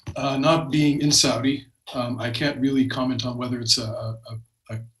 Well, not being in Saudi, I can't really comment on whether it's a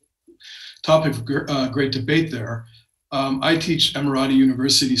topic of great debate there. I teach Emirati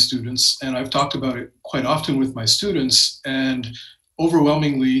University students, and I've talked about it quite often with my students. And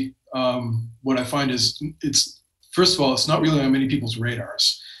overwhelmingly, what I find is first of all, it's not really on many people's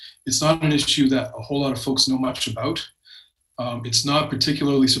radars. It's not an issue that a whole lot of folks know much about. It's not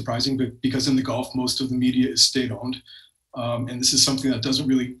particularly surprising, but because in the Gulf, most of the media is state-owned. And this is something that doesn't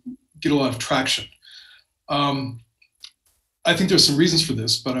really get a lot of traction. I think there's some reasons for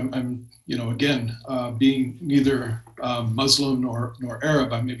this, but I'm again, being neither Muslim nor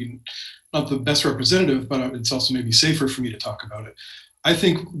Arab, I'm maybe not the best representative, but it's also maybe safer for me to talk about it. I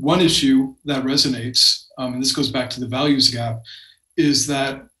think one issue that resonates, and this goes back to the values gap, is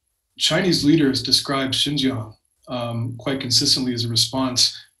that Chinese leaders describe Xinjiang quite consistently as a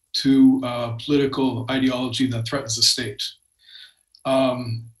response to political ideology that threatens the state.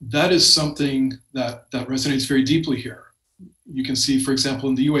 That is something that resonates very deeply here. You can see, for example,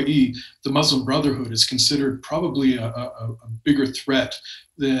 in the UAE, the Muslim Brotherhood is considered probably a bigger threat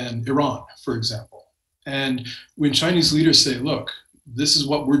than Iran, for example. And when Chinese leaders say, look, this is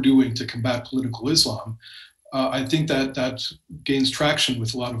what we're doing to combat political Islam, I think that gains traction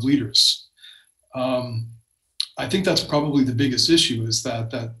with a lot of leaders. I think that's probably the biggest issue, is that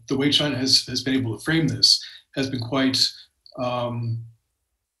the way China has been able to frame this has been quite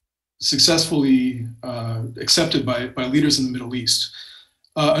successfully accepted by leaders in the Middle East.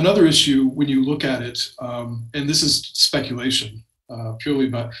 Another issue, when you look at it, and this is speculation purely,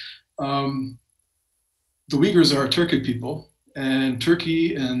 but the Uyghurs are a Turkic people, and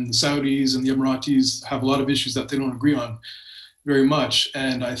Turkey and the Saudis and the Emiratis have a lot of issues that they don't agree on very much.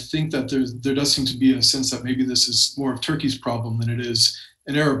 And I think that there does seem to be a sense that maybe this is more of Turkey's problem than it is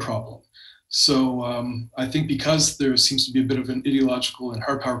an Arab problem. So I think because there seems to be a bit of an ideological and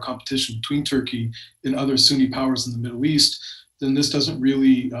hard power competition between Turkey and other Sunni powers in the Middle East, then this doesn't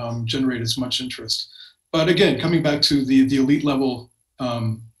really generate as much interest. But again, coming back to the elite level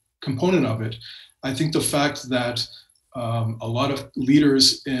component of it, I think the fact that a lot of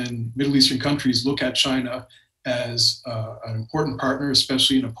leaders in Middle Eastern countries look at China as an important partner,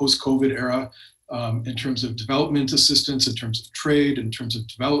 especially in a post-COVID era, in terms of development assistance, in terms of trade, in terms of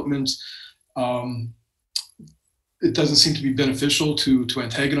development. It doesn't seem to be beneficial to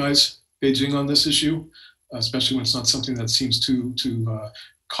antagonize Beijing on this issue, especially when it's not something that seems to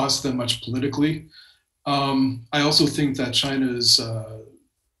cost them much politically. I also think that China's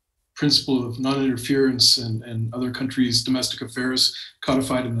principle of non-interference and other countries' domestic affairs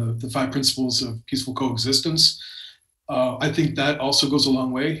codified in the 5 principles of peaceful coexistence, I think that also goes a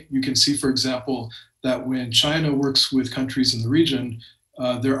long way. You can see, for example, that when China works with countries in the region,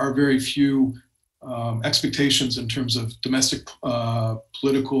 there are very few expectations in terms of domestic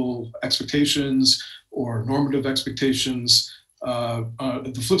political expectations or normative expectations.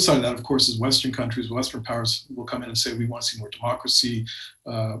 The flip side of that, of course, is Western countries, Western powers will come in and say, we want to see more democracy,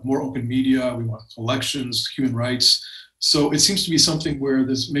 more open media, we want elections, human rights. So it seems to be something where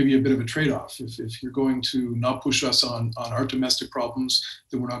there's maybe a bit of a trade-off. If you're going to not push us on our domestic problems,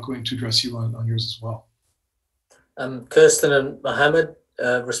 then we're not going to address you on yours as well. Kirsten and Mohammed,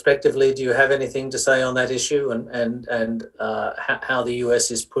 respectively, do you have anything to say on that issue and how the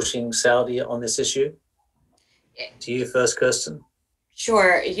US is pushing Saudi on this issue? To you first, Kirsten.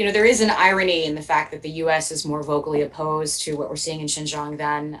 Sure. There is an irony in the fact that the US is more vocally opposed to what we're seeing in Xinjiang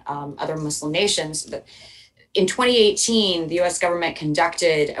than other Muslim nations. But in 2018, the US government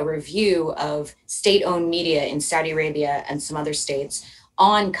conducted a review of state-owned media in Saudi Arabia and some other states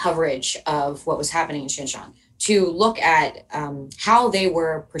on coverage of what was happening in Xinjiang, to look at how they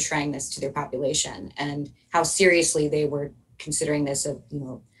were portraying this to their population and how seriously they were considering this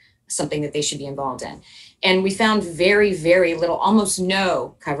something that they should be involved in. And we found very, very little, almost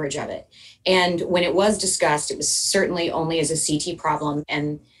no coverage of it. And when it was discussed, it was certainly only as a CT problem.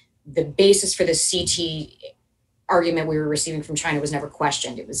 And the basis for the CT argument we were receiving from China was never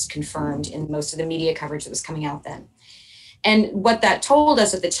questioned. It was confirmed in most of the media coverage that was coming out then. And what that told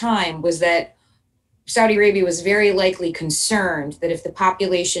us at the time was that Saudi Arabia was very likely concerned that if the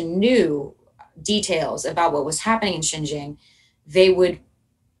population knew details about what was happening in Xinjiang, they would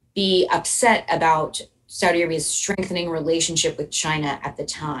be upset about Saudi Arabia's strengthening relationship with China at the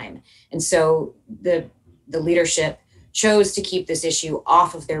time. And so the leadership chose to keep this issue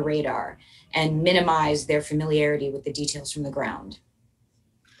off of their radar and minimize their familiarity with the details from the ground.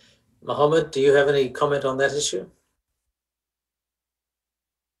 Mohammed, do you have any comment on that issue?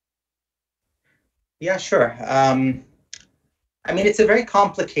 Yeah, sure. I mean, it's a very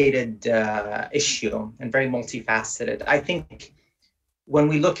complicated issue and very multifaceted. I think when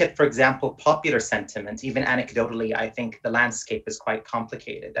we look at, for example, popular sentiment, even anecdotally, I think the landscape is quite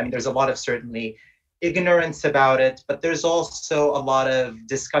complicated. I mean, there's a lot of certainly ignorance about it, but there's also a lot of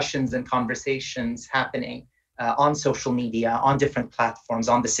discussions and conversations happening on social media, on different platforms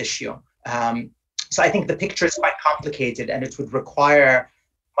on this issue. So I think the picture is quite complicated, and it would require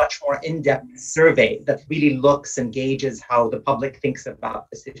much more in-depth survey that really looks and gauges how the public thinks about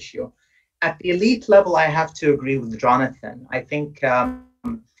this issue. At the elite level, I have to agree with Jonathan. I think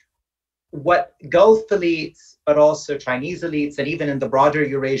what Gulf elites, but also Chinese elites, and even in the broader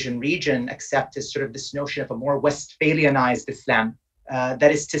Eurasian region, accept is sort of this notion of a more Westphalianized Islam.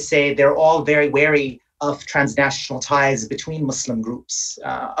 That is to say, they're all very wary of transnational ties between Muslim groups,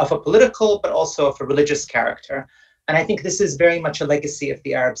 of a political, but also of a religious character. And I think this is very much a legacy of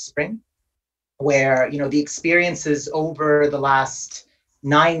the Arab Spring, where the experiences over the last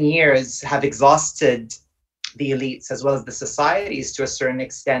 9 years have exhausted the elites as well as the societies to a certain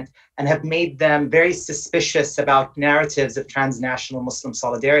extent, and have made them very suspicious about narratives of transnational Muslim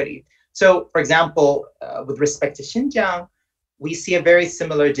solidarity. So, for example, with respect to Xinjiang, we see a very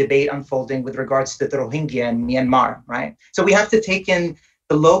similar debate unfolding with regards to the Rohingya in Myanmar, right? So we have to take in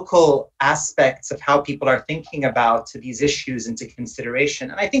the local aspects of how people are thinking about these issues into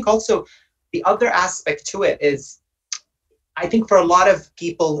consideration. And I think also the other aspect to it is, I think for a lot of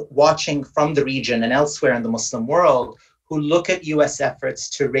people watching from the region and elsewhere in the Muslim world who look at US efforts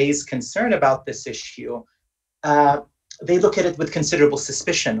to raise concern about this issue, they look at it with considerable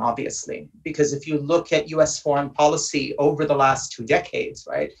suspicion, obviously, because if you look at US foreign policy over the last 2 decades,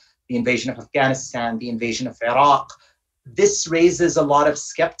 right, the invasion of Afghanistan, the invasion of Iraq, this raises a lot of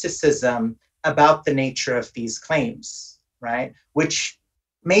skepticism about the nature of these claims, right, which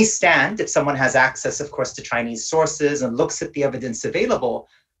may stand if someone has access, of course, to Chinese sources and looks at the evidence available,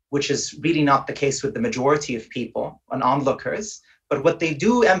 which is really not the case with the majority of people and onlookers. But what they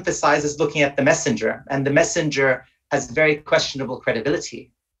do emphasize is looking at the messenger, and the messenger has very questionable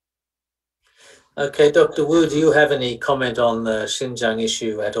credibility. Okay, Dr. Wu, do you have any comment on the Xinjiang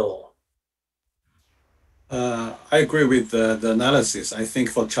issue at all? I agree with the analysis. I think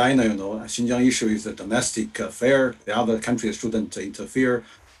for China, Xinjiang issue is a domestic affair. The other countries shouldn't interfere.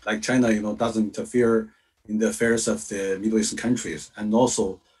 Like China, doesn't interfere in the affairs of the Middle Eastern countries. And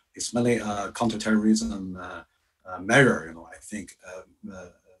also, it's mainly a counterterrorism measure. I think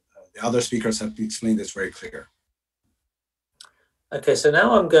the other speakers have explained this very clear. Okay, so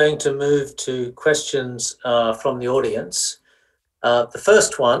now I'm going to move to questions from the audience. The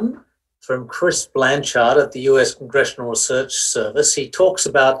first one, from Chris Blanchard at the US Congressional Research Service. He talks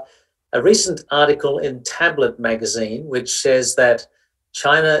about a recent article in Tablet magazine, which says that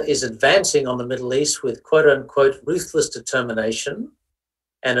China is advancing on the Middle East with quote unquote ruthless determination,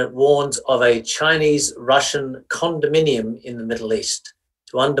 and it warns of a Chinese-Russian condominium in the Middle East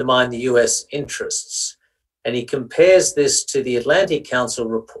to undermine the US interests. And he compares this to the Atlantic Council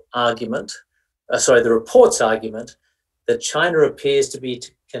the report's argument that China appears to be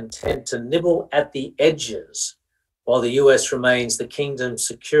content to nibble at the edges while the US remains the kingdom's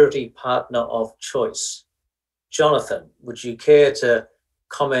security partner of choice. Jonathan, would you care to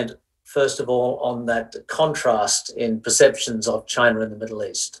comment first of all on that contrast in perceptions of China in the Middle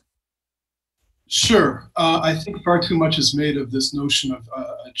East? Sure. I think far too much is made of this notion of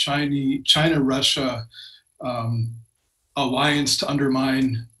a China-Russia alliance to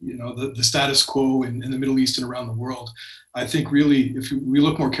undermine, the status quo in the Middle East and around the world. I think really, if we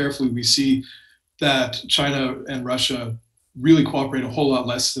look more carefully, we see that China and Russia really cooperate a whole lot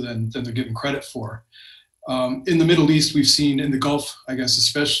less than they're given credit for. In the Middle East, we've seen in the Gulf, I guess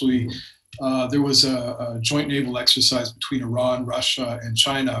especially, there was a joint naval exercise between Iran, Russia, and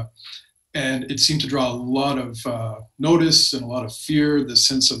China. And it seemed to draw a lot of notice and a lot of fear, the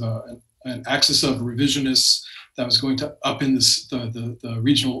sense of an axis of revisionists that was going to upend the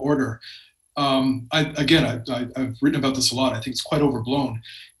regional order. I've written about this a lot. I think it's quite overblown.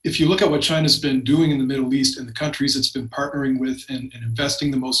 If you look at what China's been doing in the Middle East and the countries it's been partnering with and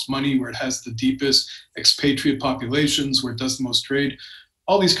investing the most money, where it has the deepest expatriate populations, where it does the most trade,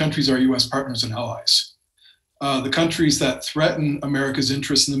 all these countries are US partners and allies. The countries that threaten America's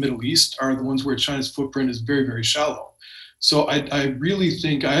interests in the Middle East are the ones where China's footprint is very, very shallow. So I really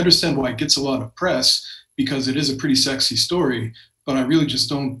think, I understand why it gets a lot of press, because it is a pretty sexy story, but I really just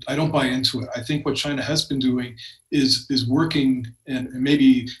don't buy into it. I think what China has been doing is working, and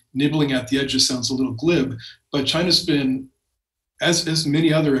maybe nibbling at the edges sounds a little glib, but China's been, as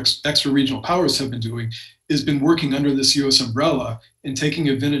many other extra-regional powers have been doing, has been working under this US umbrella and taking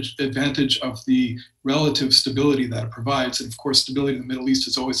advantage of the relative stability that it provides. And of course, stability in the Middle East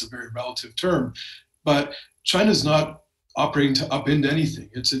is always a very relative term, but China's not operating to upend anything.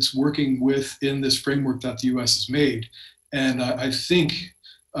 It's working within this framework that the US has made. And I think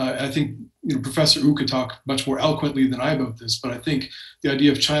Professor Wu could talk much more eloquently than I about this, but I think the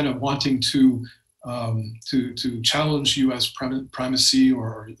idea of China wanting to challenge US primacy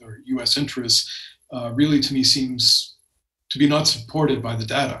or US interests really, to me, seems to be not supported by the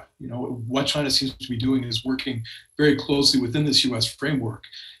data. What China seems to be doing is working very closely within this US framework.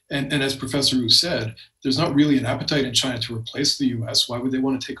 And as Professor Wu said, there's not really an appetite in China to replace the US. Why would they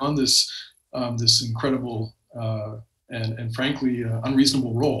want to take on this, this incredible and frankly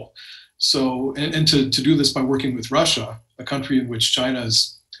unreasonable role? So, and to do this by working with Russia, a country in which China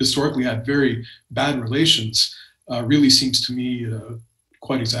has historically had very bad relations, really seems to me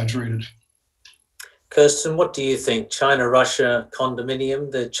quite exaggerated. Kirsten, what do you think? China-Russia condominium,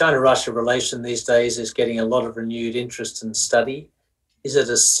 the China-Russia relation these days is getting a lot of renewed interest and study. Is it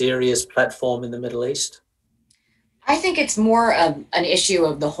a serious platform in the Middle East? I think it's more of an issue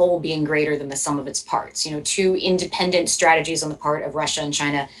of the whole being greater than the sum of its parts. You know, two independent strategies on the part of Russia and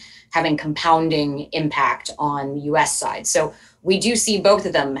China having compounding impact on the US side. So we do see both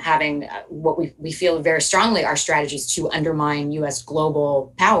of them having what we feel very strongly are strategies to undermine US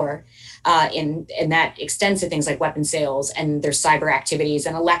global power. And that extends to things like weapon sales and their cyber activities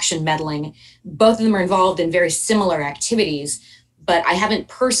and election meddling. Both of them are involved in very similar activities, but I haven't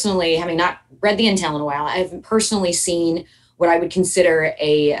personally, having not read the intel in a while, I haven't personally seen what I would consider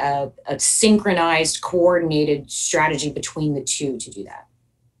a synchronized, coordinated strategy between the two to do that.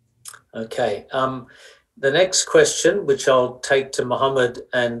 Okay. The next question, which I'll take to Mohammed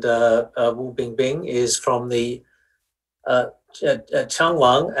and Wu Bingbing, is from the Chang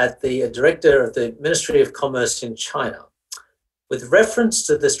Wang, at the director of the Ministry of Commerce in China. With reference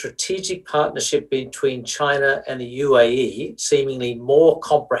to the strategic partnership between China and the UAE, seemingly more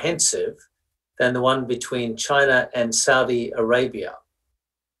comprehensive than the one between China and Saudi Arabia,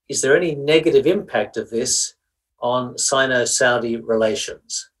 is there any negative impact of this on Sino-Saudi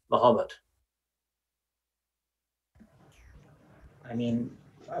relations? Mohammed. I mean,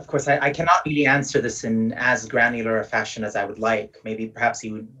 of course, I cannot really answer this in as granular a fashion as I would like. Maybe perhaps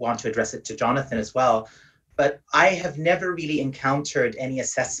you would want to address it to Jonathan as well. But I have never really encountered any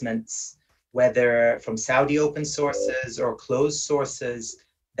assessments, whether from Saudi open sources or closed sources,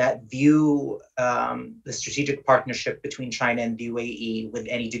 that view the strategic partnership between China and the UAE with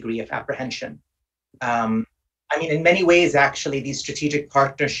any degree of apprehension. I mean, in many ways, actually, these strategic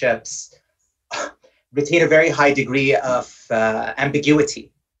partnerships retain a very high degree of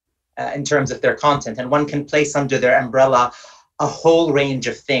ambiguity in terms of their content. And one can place under their umbrella a whole range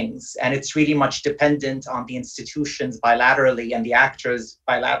of things. And it's really much dependent on the institutions bilaterally and the actors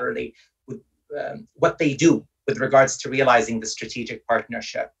bilaterally with what they do with regards to realizing the strategic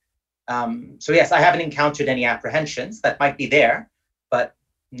partnership. So yes, I haven't encountered any apprehensions that might be there, but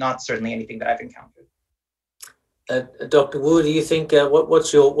not certainly anything that I've encountered. Dr. Wu, do you think,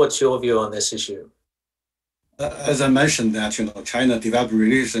 what's your view on this issue? As I mentioned, that China developed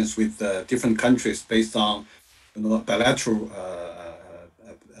relations with different countries based on bilateral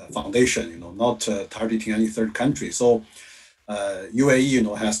foundation, not targeting any third country. So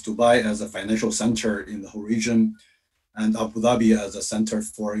UAE, has Dubai as a financial center in the whole region, and Abu Dhabi as a center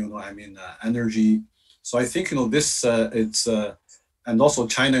for energy. So I think this it's and also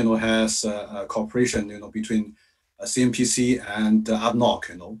China has cooperation between CNPC and ADNOC,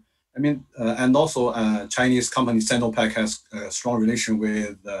 and also Chinese company Sinopec has a strong relation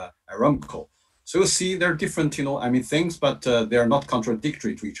with Aramco. So you see there are different, things, but they are not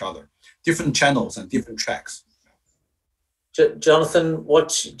contradictory to each other. Different channels and different tracks. Jonathan,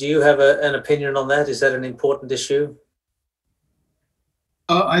 do you have an opinion on that? Is that an important issue?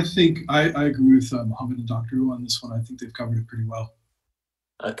 I think I agree with Mohammed and Dr. Wu on this one. I think they've covered it pretty well.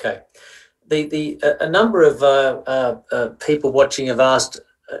 Okay. A number of people watching have asked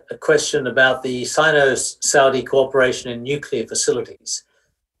a question about the Sino-Saudi cooperation in nuclear facilities.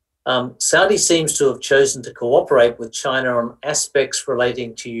 Saudi seems to have chosen to cooperate with China on aspects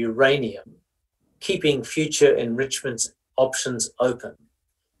relating to uranium, keeping future enrichment options open.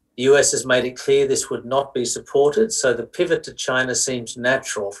 The US has made it clear this would not be supported, so the pivot to China seems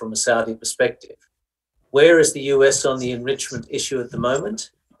natural from a Saudi perspective. Where is the US on the enrichment issue at the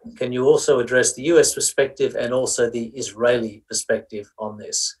moment? Can you also address the US perspective and also the Israeli perspective on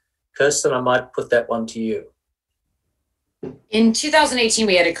this? Kirsten, I might put that one to you. In 2018,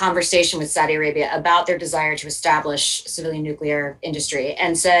 we had a conversation with Saudi Arabia about their desire to establish civilian nuclear industry,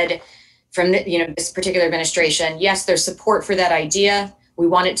 and said from this particular administration, yes, there's support for that idea. We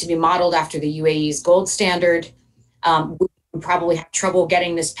want it to be modeled after the UAE's gold standard. We would probably have trouble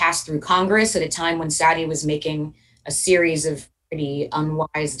getting this passed through Congress at a time when Saudi was making a series of pretty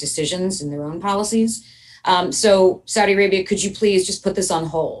unwise decisions in their own policies. So Saudi Arabia, could you please just put this on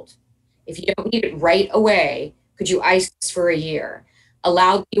hold? If you don't need it right away, could you ice this for a year?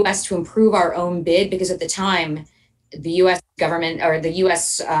 Allow the US to improve our own bid, because at the time, the US government or the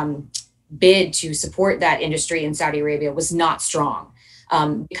US bid to support that industry in Saudi Arabia was not strong.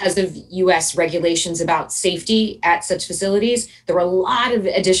 Because of US regulations about safety at such facilities, there were a lot of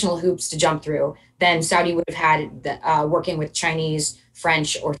additional hoops to jump through than Saudi would have had working with Chinese,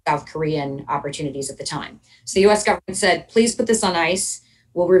 French, or South Korean opportunities at the time. So the US government said, please put this on ice.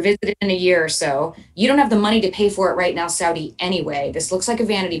 We'll revisit it in a year or so. You don't have the money to pay for it right now, Saudi, anyway. This looks like a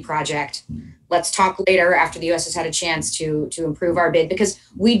vanity project. Let's talk later after the US has had a chance to improve our bid, because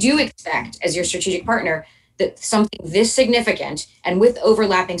we do expect, as your strategic partner, that something this significant and with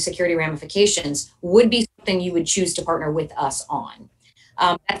overlapping security ramifications would be something you would choose to partner with us on.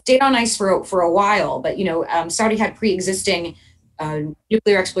 That stayed on ice for a while, but Saudi had pre-existing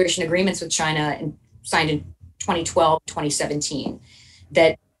nuclear exploration agreements with China and signed in 2012, 2017,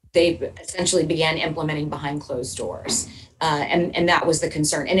 that they essentially began implementing behind closed doors. And that was the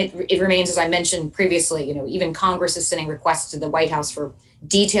concern. And it remains, as I mentioned previously, even Congress is sending requests to the White House for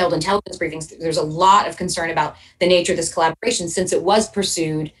detailed intelligence briefings. There's a lot of concern about the nature of this collaboration, since it was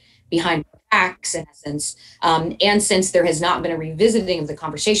pursued behind backs, in essence, and since there has not been a revisiting of the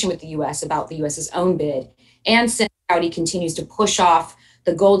conversation with the US about the US's own bid, and since Saudi continues to push off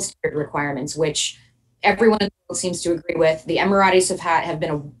the gold standard requirements, which everyone in the world seems to agree with. The Emiratis have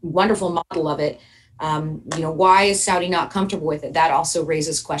been a wonderful model of it. Why is Saudi not comfortable with it? That also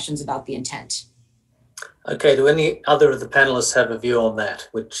raises questions about the intent. Okay, do any other of the panelists have a view on that,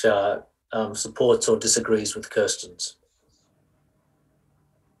 which supports or disagrees with Kirsten's?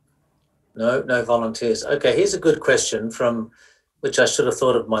 No volunteers. Okay, here's a good question from, which I should have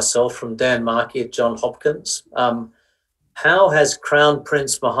thought of myself, from Dan Markey at Johns Hopkins. How has Crown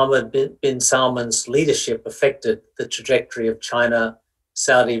Prince Mohammed bin Salman's leadership affected the trajectory of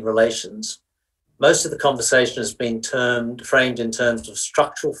China-Saudi relations? Most of the conversation has been framed in terms of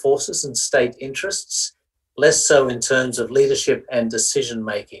structural forces and state interests, less so in terms of leadership and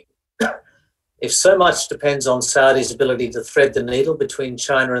decision-making. If so much depends on Saudi's ability to thread the needle between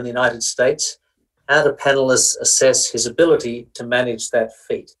China and the United States, how do panelists assess his ability to manage that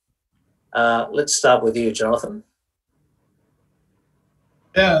feat? Let's start with you, Jonathan.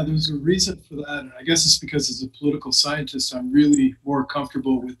 Yeah, there's a reason for that. And I guess it's because as a political scientist, I'm really more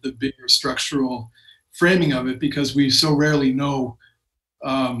comfortable with the bigger structural framing of it, because we so rarely know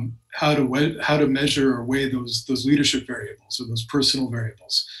how to measure or weigh those leadership variables or those personal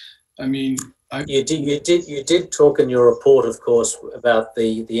variables. I mean, you did talk in your report, of course, about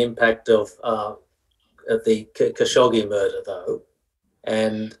the impact of the Khashoggi murder, though,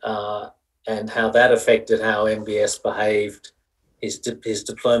 and how that affected how MBS behaved. His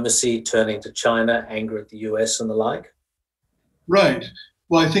diplomacy, turning to China, anger at the US and the like? Right.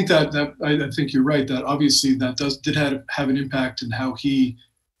 Well, I think I think you're right, that obviously that did have an impact in how he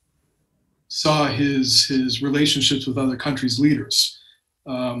saw his relationships with other countries' leaders.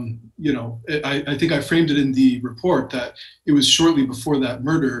 I think I framed it in the report that it was shortly before that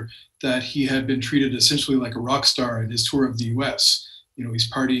murder that he had been treated essentially like a rock star in his tour of the US.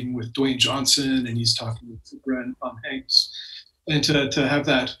 He's partying with Dwayne Johnson and he's talking with Brent Hanks. And to have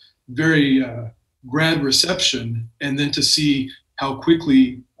that very grand reception, and then to see how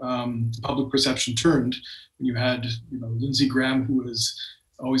quickly public perception turned when you had Lindsey Graham, who has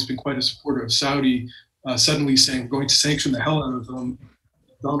always been quite a supporter of Saudi, suddenly saying we're going to sanction the hell out of them.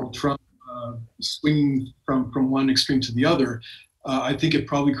 Donald Trump swinging from one extreme to the other. I think it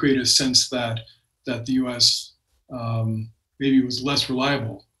probably created a sense that the U.S. Maybe was less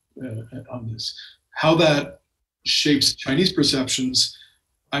reliable on this. How that shapes Chinese perceptions,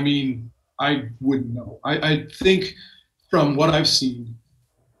 I mean, I wouldn't know. I think from what I've seen,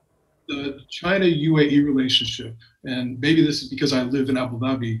 the China-UAE relationship, and maybe this is because I live in Abu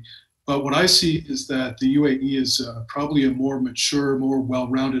Dhabi, but what I see is that the UAE is probably a more mature, more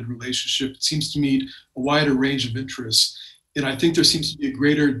well-rounded relationship. It seems to meet a wider range of interests. And I think there seems to be a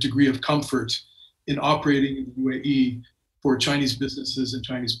greater degree of comfort in operating in the UAE for Chinese businesses and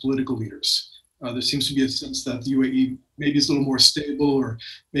Chinese political leaders. There seems to be a sense that the UAE maybe is a little more stable, or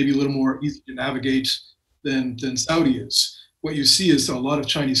maybe a little more easy to navigate than Saudi is. What you see is a lot of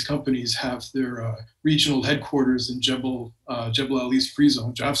Chinese companies have their regional headquarters in Jebel Ali's free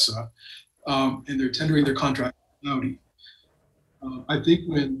zone, Jafsa, and they're tendering their contract to Saudi. I think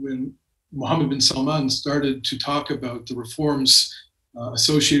when Mohammed bin Salman started to talk about the reforms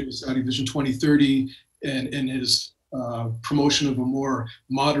associated with Saudi Vision 2030 and his promotion of a more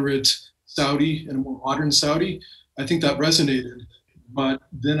moderate Saudi and a more modern Saudi, I think that resonated. But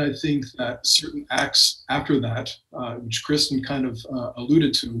then I think that certain acts after that, which Kristen kind of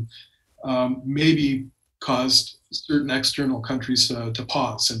alluded to, maybe caused certain external countries to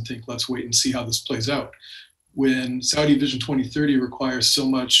pause and think, let's wait and see how this plays out. When Saudi Vision 2030 requires so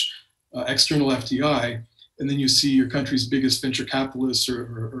much external FDI, and then you see your country's biggest venture capitalists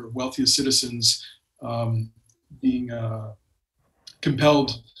or wealthiest citizens being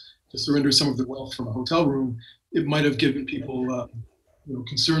compelled to surrender some of their wealth from a hotel room, it might have given people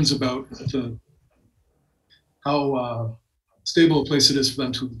concerns about how stable a place it is for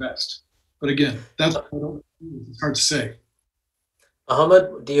them to invest. But again, it's hard to say.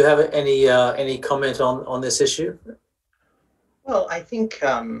 Mohammed, do you have any comment on this issue? Well, I think,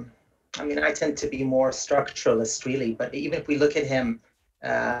 I tend to be more structuralist, really, but even if we look at him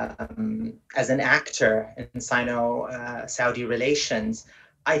as an actor in Sino-Saudi relations,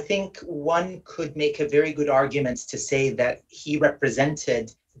 I think one could make a very good argument to say that he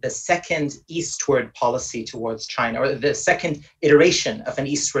represented the second eastward policy towards China, or the second iteration of an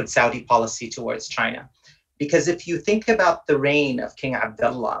eastward Saudi policy towards China. Because if you think about the reign of King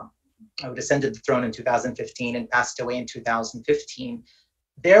Abdullah, who descended the throne in 2015 and passed away in 2015,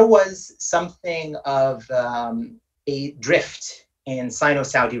 there was something of a drift in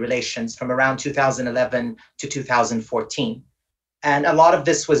Sino-Saudi relations from around 2011 to 2014. And a lot of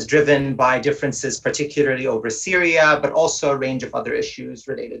this was driven by differences, particularly over Syria, but also a range of other issues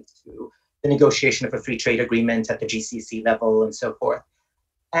related to the negotiation of a free trade agreement at the GCC level and so forth.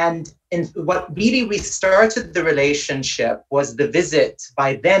 And what really restarted the relationship was the visit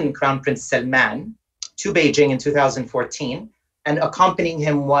by then Crown Prince Salman to Beijing in 2014, and accompanying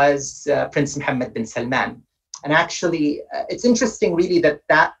him was Prince Mohammed bin Salman. And actually, it's interesting really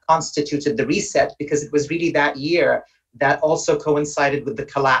that constituted the reset, because it was really that year that also coincided with the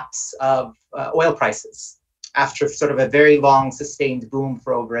collapse of oil prices after sort of a very long sustained boom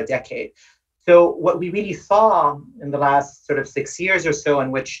for over a decade. So what we really saw in the last sort of 6 years or so,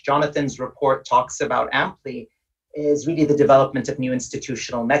 in which Jonathan's report talks about amply, is really the development of new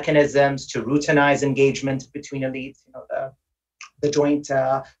institutional mechanisms to routinize engagement between elites, the Joint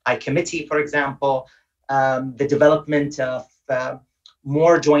High Committee, for example, the development of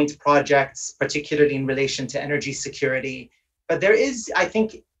more joint projects, particularly in relation to energy security. But there is, I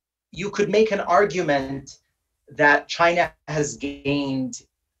think, you could make an argument that China has gained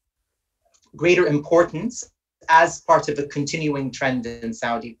greater importance as part of a continuing trend in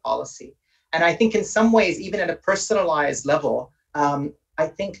Saudi policy. And I think in some ways, even at a personalized level, I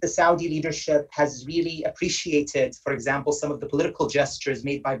think the Saudi leadership has really appreciated, for example, some of the political gestures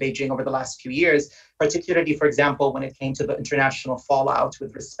made by Beijing over the last few years, particularly, for example, when it came to the international fallout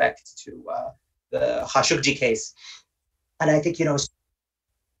with respect to the Khashoggi case. And I think, Chinese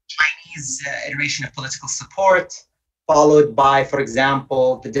iteration of political support, followed by, for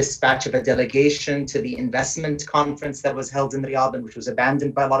example, the dispatch of a delegation to the investment conference that was held in Riyadh and which was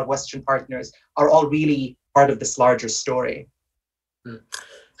abandoned by a lot of Western partners, are all really part of this larger story.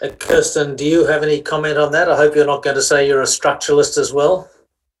 Kirsten, do you have any comment on that? I hope you're not going to say you're a structuralist as well.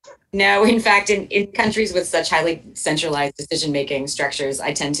 No, in fact, in countries with such highly centralized decision-making structures,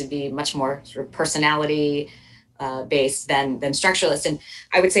 I tend to be much more sort of personality based than structuralist. And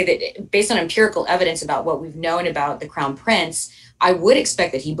I would say that based on empirical evidence about what we've known about the Crown Prince, I would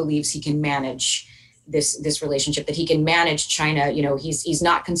expect that he believes he can manage this relationship, that he can manage China. He's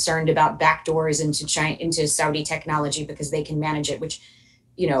not concerned about backdoors into Saudi technology because they can manage it, which,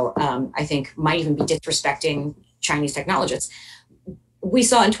 I think might even be disrespecting Chinese technologists. We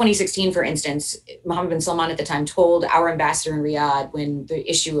saw in 2016, for instance, Mohammed bin Salman at the time told our ambassador in Riyadh, when the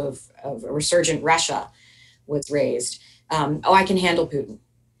issue of a resurgent Russia was raised, I can handle Putin.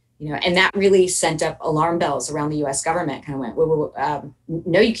 And that really sent up alarm bells around the U.S. government. Kind of went,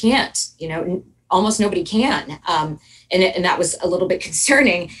 no, you can't. Almost nobody can, and that was a little bit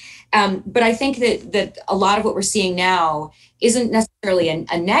concerning. But I think that a lot of what we're seeing now isn't necessarily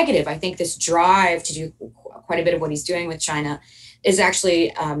a negative. I think this drive to do quite a bit of what he's doing with China is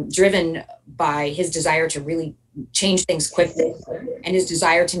actually driven by his desire to really change things quickly and his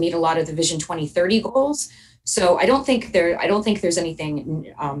desire to meet a lot of the Vision 2030 goals. So I don't think there's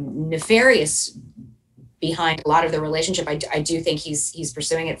anything nefarious behind a lot of the relationship. I do think he's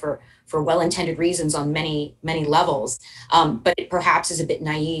pursuing it for well-intended reasons on many levels, but it perhaps is a bit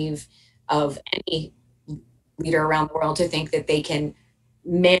naive of any leader around the world to think that they can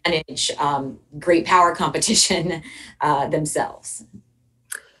manage great power competition themselves.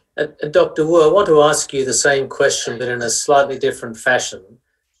 Dr. Wu, I want to ask you the same question, but in a slightly different fashion.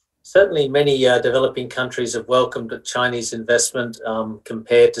 Certainly many developing countries have welcomed Chinese investment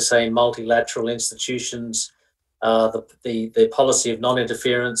compared to, say, multilateral institutions, the policy of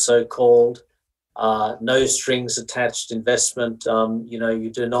non-interference, so-called, no strings attached investment. You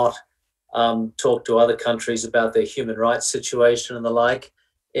do not talk to other countries about their human rights situation and the like.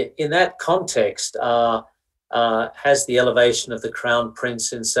 In that context, has the elevation of the Crown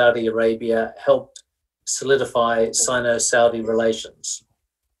Prince in Saudi Arabia helped solidify Sino-Saudi relations?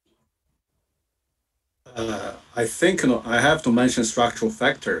 I think I have to mention structural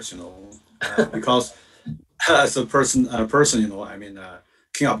factors, because as a person,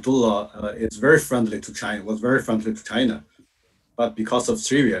 King Abdullah is very friendly to China, was very friendly to China, but because of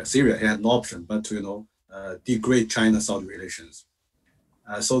Syria, he had no option but to degrade China-Saudi relations.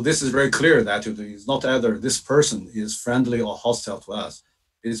 So this is very clear that it's not either this person is friendly or hostile to us.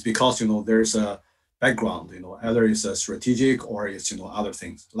 It's because there's a background, either it's a strategic or it's other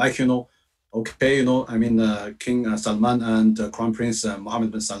things like King Salman and Crown Prince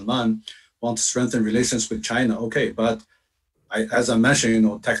Mohammed bin Salman want to strengthen relations with China. Okay, but as I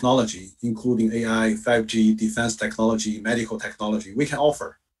mentioned, technology, including AI, 5G, defense technology, medical technology, we can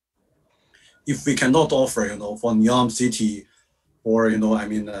offer. If we cannot offer, for Neom City or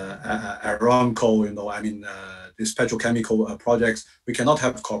Aramco, these petrochemical projects, we cannot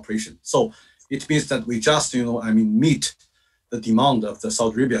have cooperation. So it means that we just meet the demand of the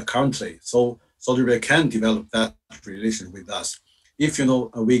Saudi Arabia currently. So Saudi Arabia can develop that relation with us. If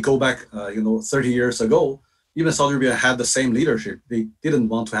we go back 30 years ago, even Saudi Arabia had the same leadership. They didn't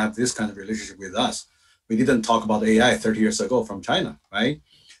want to have this kind of relationship with us. We didn't talk about AI 30 years ago from China, right?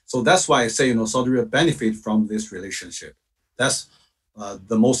 So that's why I say Saudi Arabia benefit from this relationship. That's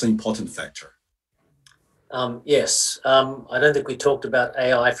the most important factor. Yes, I don't think we talked about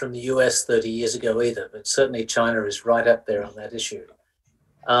AI from the US 30 years ago either, but certainly China is right up there on that issue.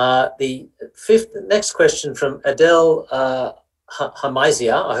 The next question from Adele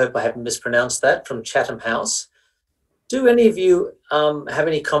Hamizia, I hope I haven't mispronounced that, from Chatham House. Do any of you have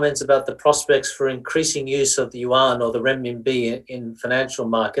any comments about the prospects for increasing use of the yuan or the renminbi in financial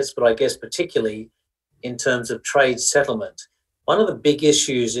markets, but I guess particularly in terms of trade settlement? One of the big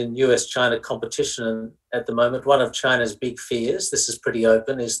issues in US-China competition at the moment, one of China's big fears, this is pretty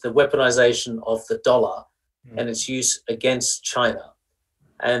open, is the weaponization of the dollar and its use against China.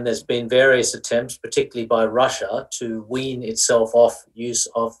 And there's been various attempts, particularly by Russia, to wean itself off use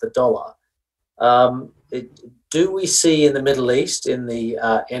of the dollar. Do we see in the Middle East, in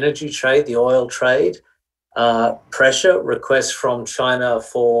the energy trade, the oil trade, pressure requests from China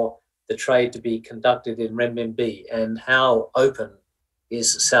for the trade to be conducted in renminbi, and how open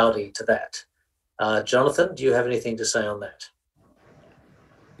is Saudi to that? Jonathan, do you have anything to say on that?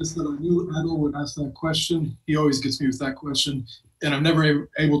 Just that I knew Adel would ask that question. He always gets me with that question, and I'm never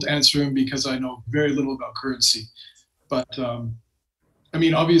able to answer him because I know very little about currency. But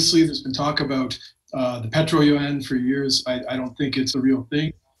obviously there's been talk about the petro yuan for years. I don't think it's a real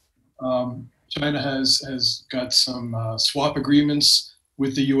thing. China has got some swap agreements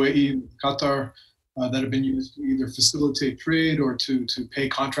with the UAE and Qatar that have been used to either facilitate trade or to pay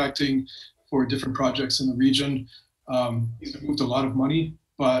contracting for different projects in the region. These have moved a lot of money,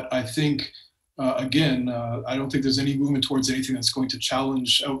 but I think, again, I don't think there's any movement towards anything that's going to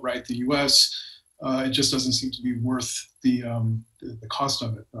challenge outright the US. It just doesn't seem to be worth the cost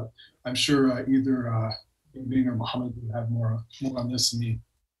of it. But I'm sure either Bing or Mohammed would have more on this than me.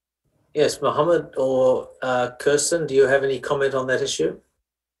 Yes, Mohammed or Kirsten, do you have any comment on that issue?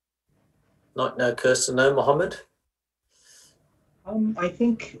 No, Kirsten, no, Mohammed? I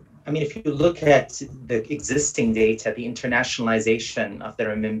think, if you look at the existing data, the internationalization of the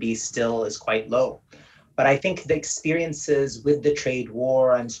renminbi still is quite low. But I think the experiences with the trade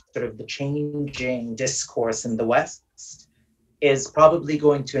war and sort of the changing discourse in the West is probably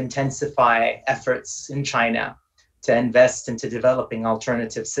going to intensify efforts in China to invest into developing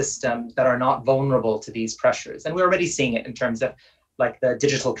alternative systems that are not vulnerable to these pressures. And we're already seeing it in terms of like the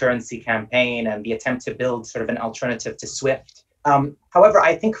digital currency campaign and the attempt to build sort of an alternative to SWIFT. However,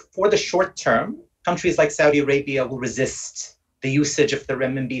 I think for the short term, countries like Saudi Arabia will resist the usage of the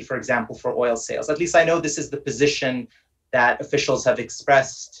renminbi, for example, for oil sales. At least I know this is the position that officials have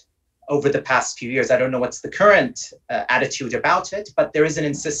expressed over the past few years. I don't know what's the current attitude about it, but there is an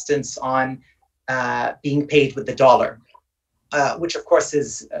insistence on being paid with the dollar, which of course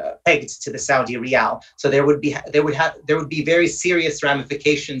is pegged to the Saudi riyal. So there would be very serious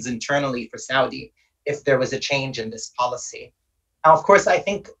ramifications internally for Saudi if there was a change in this policy. Now, of course, I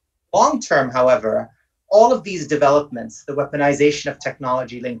think long term, however, all of these developments, the weaponization of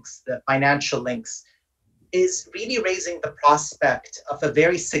technology links, the financial links, is really raising the prospect of a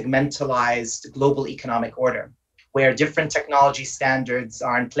very segmentalized global economic order, where different technology standards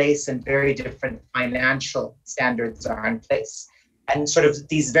are in place and very different financial standards are in place. And sort of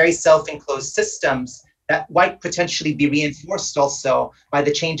these very self-enclosed systems that might potentially be reinforced also by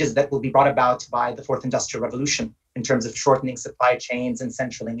the changes that will be brought about by the Fourth Industrial Revolution in terms of shortening supply chains and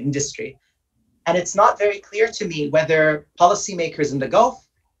centraling industry. And it's not very clear to me whether policymakers in the Gulf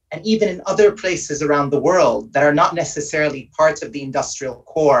and even in other places around the world that are not necessarily part of the industrial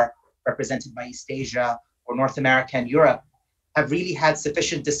core represented by East Asia or North America and Europe, have really had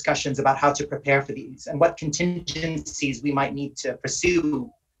sufficient discussions about how to prepare for these and what contingencies we might need to pursue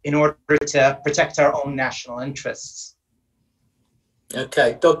in order to protect our own national interests.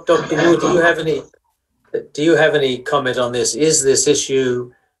 Okay, Dr. Wu, do you have any comment on this? Is this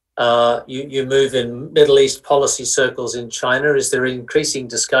issue, you move in Middle East policy circles in China, is there increasing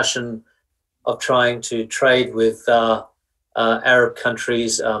discussion of trying to trade with Arab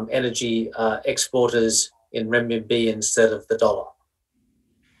countries, energy exporters in renminbi instead of the dollar?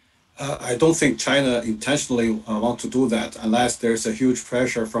 I don't think China intentionally want to do that unless there's a huge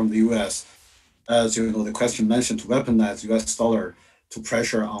pressure from the U.S. As you know, the question mentioned, to weaponize U.S. dollar to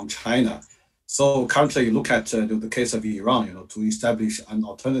pressure on China. So currently, you look at the case of Iran. To establish an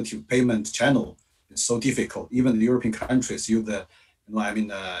alternative payment channel is so difficult. Even the European countries use the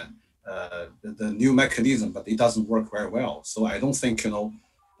new mechanism, but it doesn't work very well. So I don't think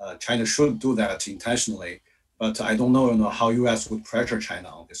China should do that intentionally. But I don't know, how U.S. would pressure China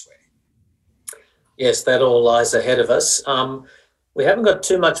on this way. Yes, that all lies ahead of us. We haven't got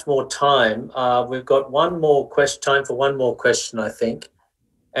too much more time. We've got time for one more question, I think.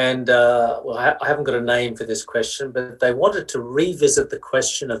 And I haven't got a name for this question, but they wanted to revisit the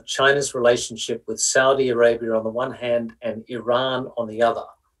question of China's relationship with Saudi Arabia on the one hand and Iran on the other.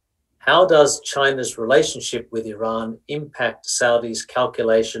 How does China's relationship with Iran impact Saudi's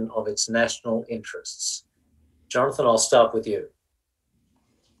calculation of its national interests? Jonathan, I'll start with you.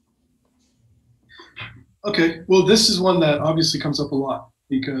 Okay, well, this is one that obviously comes up a lot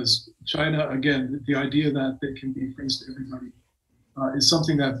because China, again, the idea that they can be friends to everybody is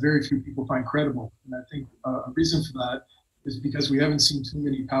something that very few people find credible. And I think a reason for that is because we haven't seen too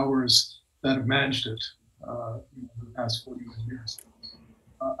many powers that have managed it in the past 41 years.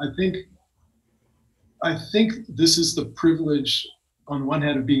 I think this is the privilege, on one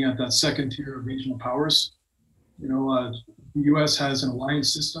hand, of being at that second tier of regional powers. The U.S. has an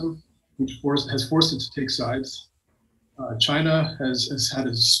alliance system which has forced it to take sides. China has had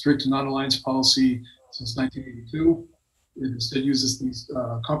a strict non-alliance policy since 1982. It instead uses these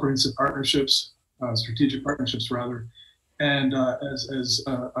comprehensive partnerships, strategic partnerships rather. And as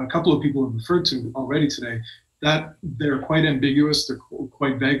a couple of people have referred to already today, that they're quite ambiguous, they're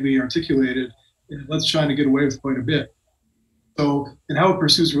quite vaguely articulated, and it lets China get away with quite a bit. So, and how it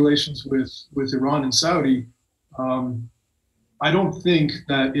pursues relations with Iran and Saudi, I don't think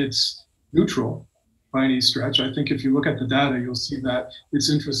that it's neutral by any stretch. I think if you look at the data, you'll see that its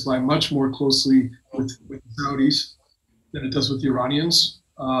interests lie much more closely with the Saudis than it does with the Iranians.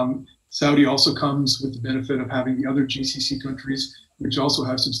 Saudi also comes with the benefit of having the other GCC countries, which also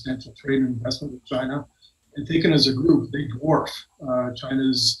have substantial trade and investment with China. And taken as a group, they dwarf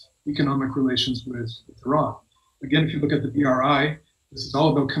China's economic relations with Iran. Again, if you look at the BRI, this is all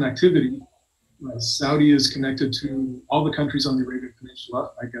about connectivity. Saudi is connected to all the countries on the Arabian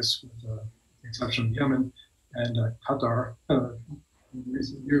Peninsula, I guess with the exception of Yemen and Qatar in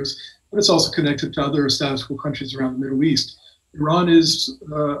recent years, but it's also connected to other status quo countries around the Middle East. Iran is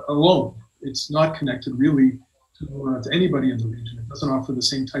alone. It's not connected really to anybody in the region. It doesn't offer the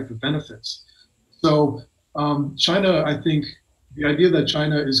same type of benefits. So China, I think, the idea that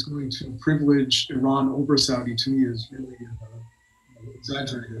China is going to privilege Iran over Saudi, to me, is really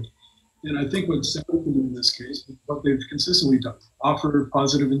exaggerated. And I think what Saudi can do in this case, what they've consistently done, offer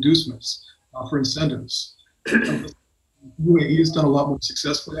positive inducements, offer incentives. UAE has done a lot more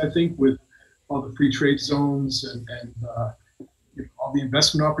successfully, I think, with all the free trade zones and all the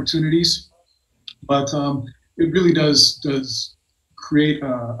investment opportunities. But it really does create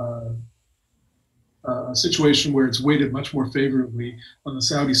a situation where it's weighted much more favorably on the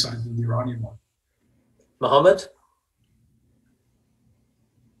Saudi side than the Iranian one. Mohammed?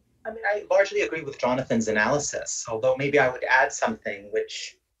 I largely agree with Jonathan's analysis, although maybe I would add something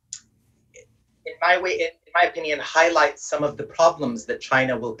which, in my opinion, highlights some of the problems that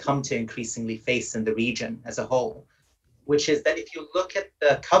China will come to increasingly face in the region as a whole, which is that if you look at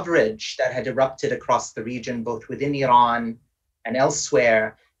the coverage that had erupted across the region, both within Iran and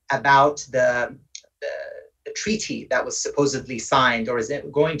elsewhere, about the treaty that was supposedly signed, or is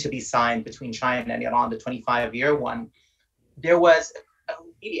it going to be signed, between China and Iran, the 25-year one, there was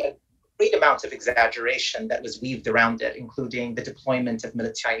really a great amount of exaggeration that was weaved around it, including the deployment of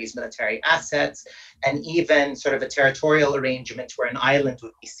Chinese military assets, and even sort of a territorial arrangement where an island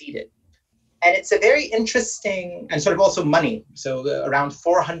would be ceded. And it's a very interesting, and sort of also money. So around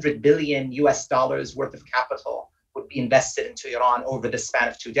 $400 billion worth of capital would be invested into Iran over the span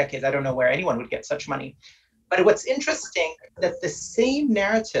of 2 decades. I don't know where anyone would get such money. But what's interesting that the same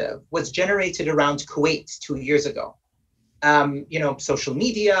narrative was generated around Kuwait 2 years ago. Social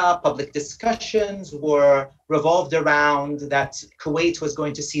media, public discussions were revolved around that Kuwait was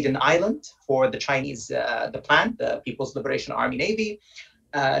going to cede an island for the Chinese, the plan, the People's Liberation Army Navy,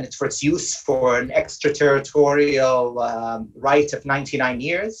 and it's for its use for an extraterritorial right of 99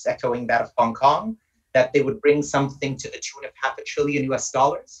 years, echoing that of Hong Kong, that they would bring something to the tune of $500 billion US.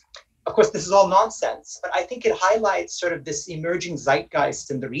 Of course, this is all nonsense, but I think it highlights sort of this emerging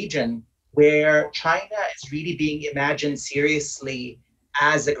zeitgeist in the region where China is really being imagined seriously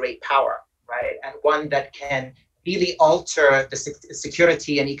as a great power, right? And one that can really alter the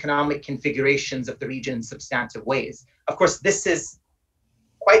security and economic configurations of the region in substantive ways. Of course, this is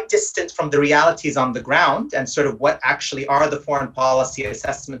quite distant from the realities on the ground and sort of what actually are the foreign policy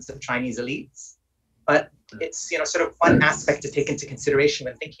assessments of Chinese elites. But it's sort of one aspect to take into consideration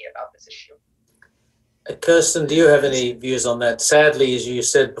when thinking about this issue. Kirsten, do you have any views on that? Sadly, as you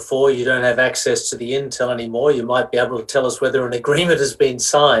said before, you don't have access to the intel anymore. You might be able to tell us whether an agreement has been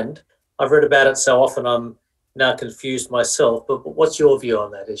signed. I've read about it so often I'm now confused myself, but what's your view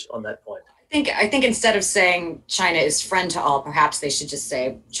on that point? I think instead of saying China is friend to all, perhaps they should just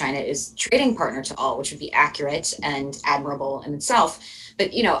say China is trading partner to all, which would be accurate and admirable in itself. But,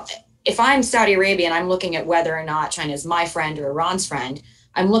 if I'm Saudi Arabia and I'm looking at whether or not China is my friend or Iran's friend,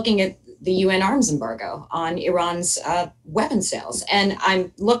 I'm looking at the UN arms embargo on Iran's weapon sales. And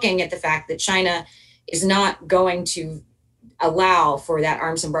I'm looking at the fact that China is not going to allow for that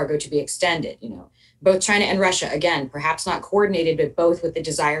arms embargo to be extended. Both China and Russia, again, perhaps not coordinated, but both with the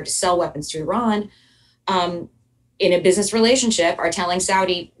desire to sell weapons to Iran, in a business relationship, are telling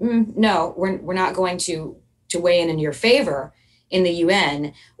Saudi, no, we're not going to weigh in your favor in the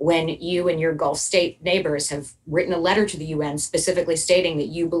UN when you and your Gulf state neighbors have written a letter to the UN specifically stating that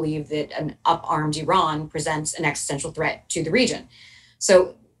you believe that an up-armed Iran presents an existential threat to the region.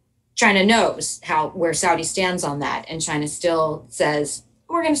 So China knows where Saudi stands on that, and China still says,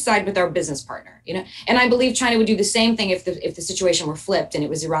 we're going to side with our business partner, And I believe China would do the same thing if the situation were flipped and it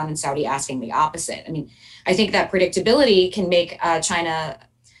was Iran and Saudi asking the opposite. I think that predictability can make China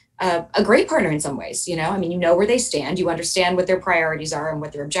a great partner in some ways, you know where they stand, you understand what their priorities are and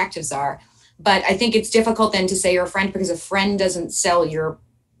what their objectives are. But I think it's difficult then to say you're a friend because a friend doesn't sell your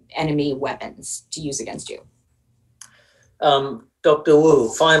enemy weapons to use against you. Dr. Wu,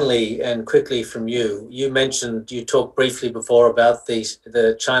 finally and quickly from you, you talked briefly before about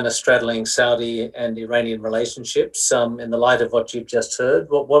the China straddling Saudi and Iranian relationships. In the light of what you've just heard,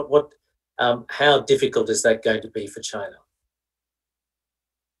 how difficult is that going to be for China?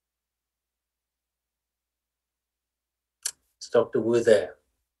 Is Dr. Wu there?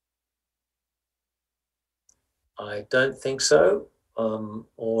 I don't think so.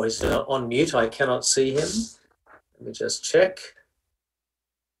 Or he's on mute. I cannot see him. Let me just check.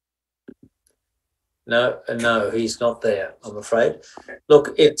 No, he's not there, I'm afraid.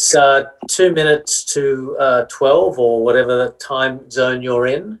 Look, it's 2 minutes to 12 or whatever time zone you're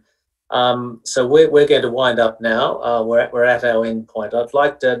in. So we're going to wind up now. We're at our end point. I'd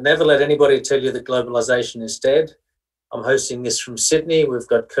like to never let anybody tell you that globalization is dead. I'm hosting this from Sydney. We've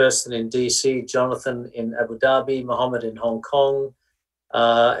got Kirsten in DC, Jonathan in Abu Dhabi, Mohammed in Hong Kong,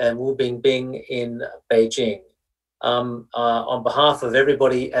 and Wu Bingbing in Beijing. On behalf of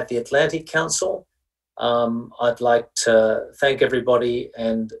everybody at the Atlantic Council, I'd like to thank everybody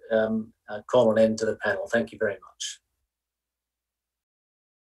and call an end to the panel. Thank you very much.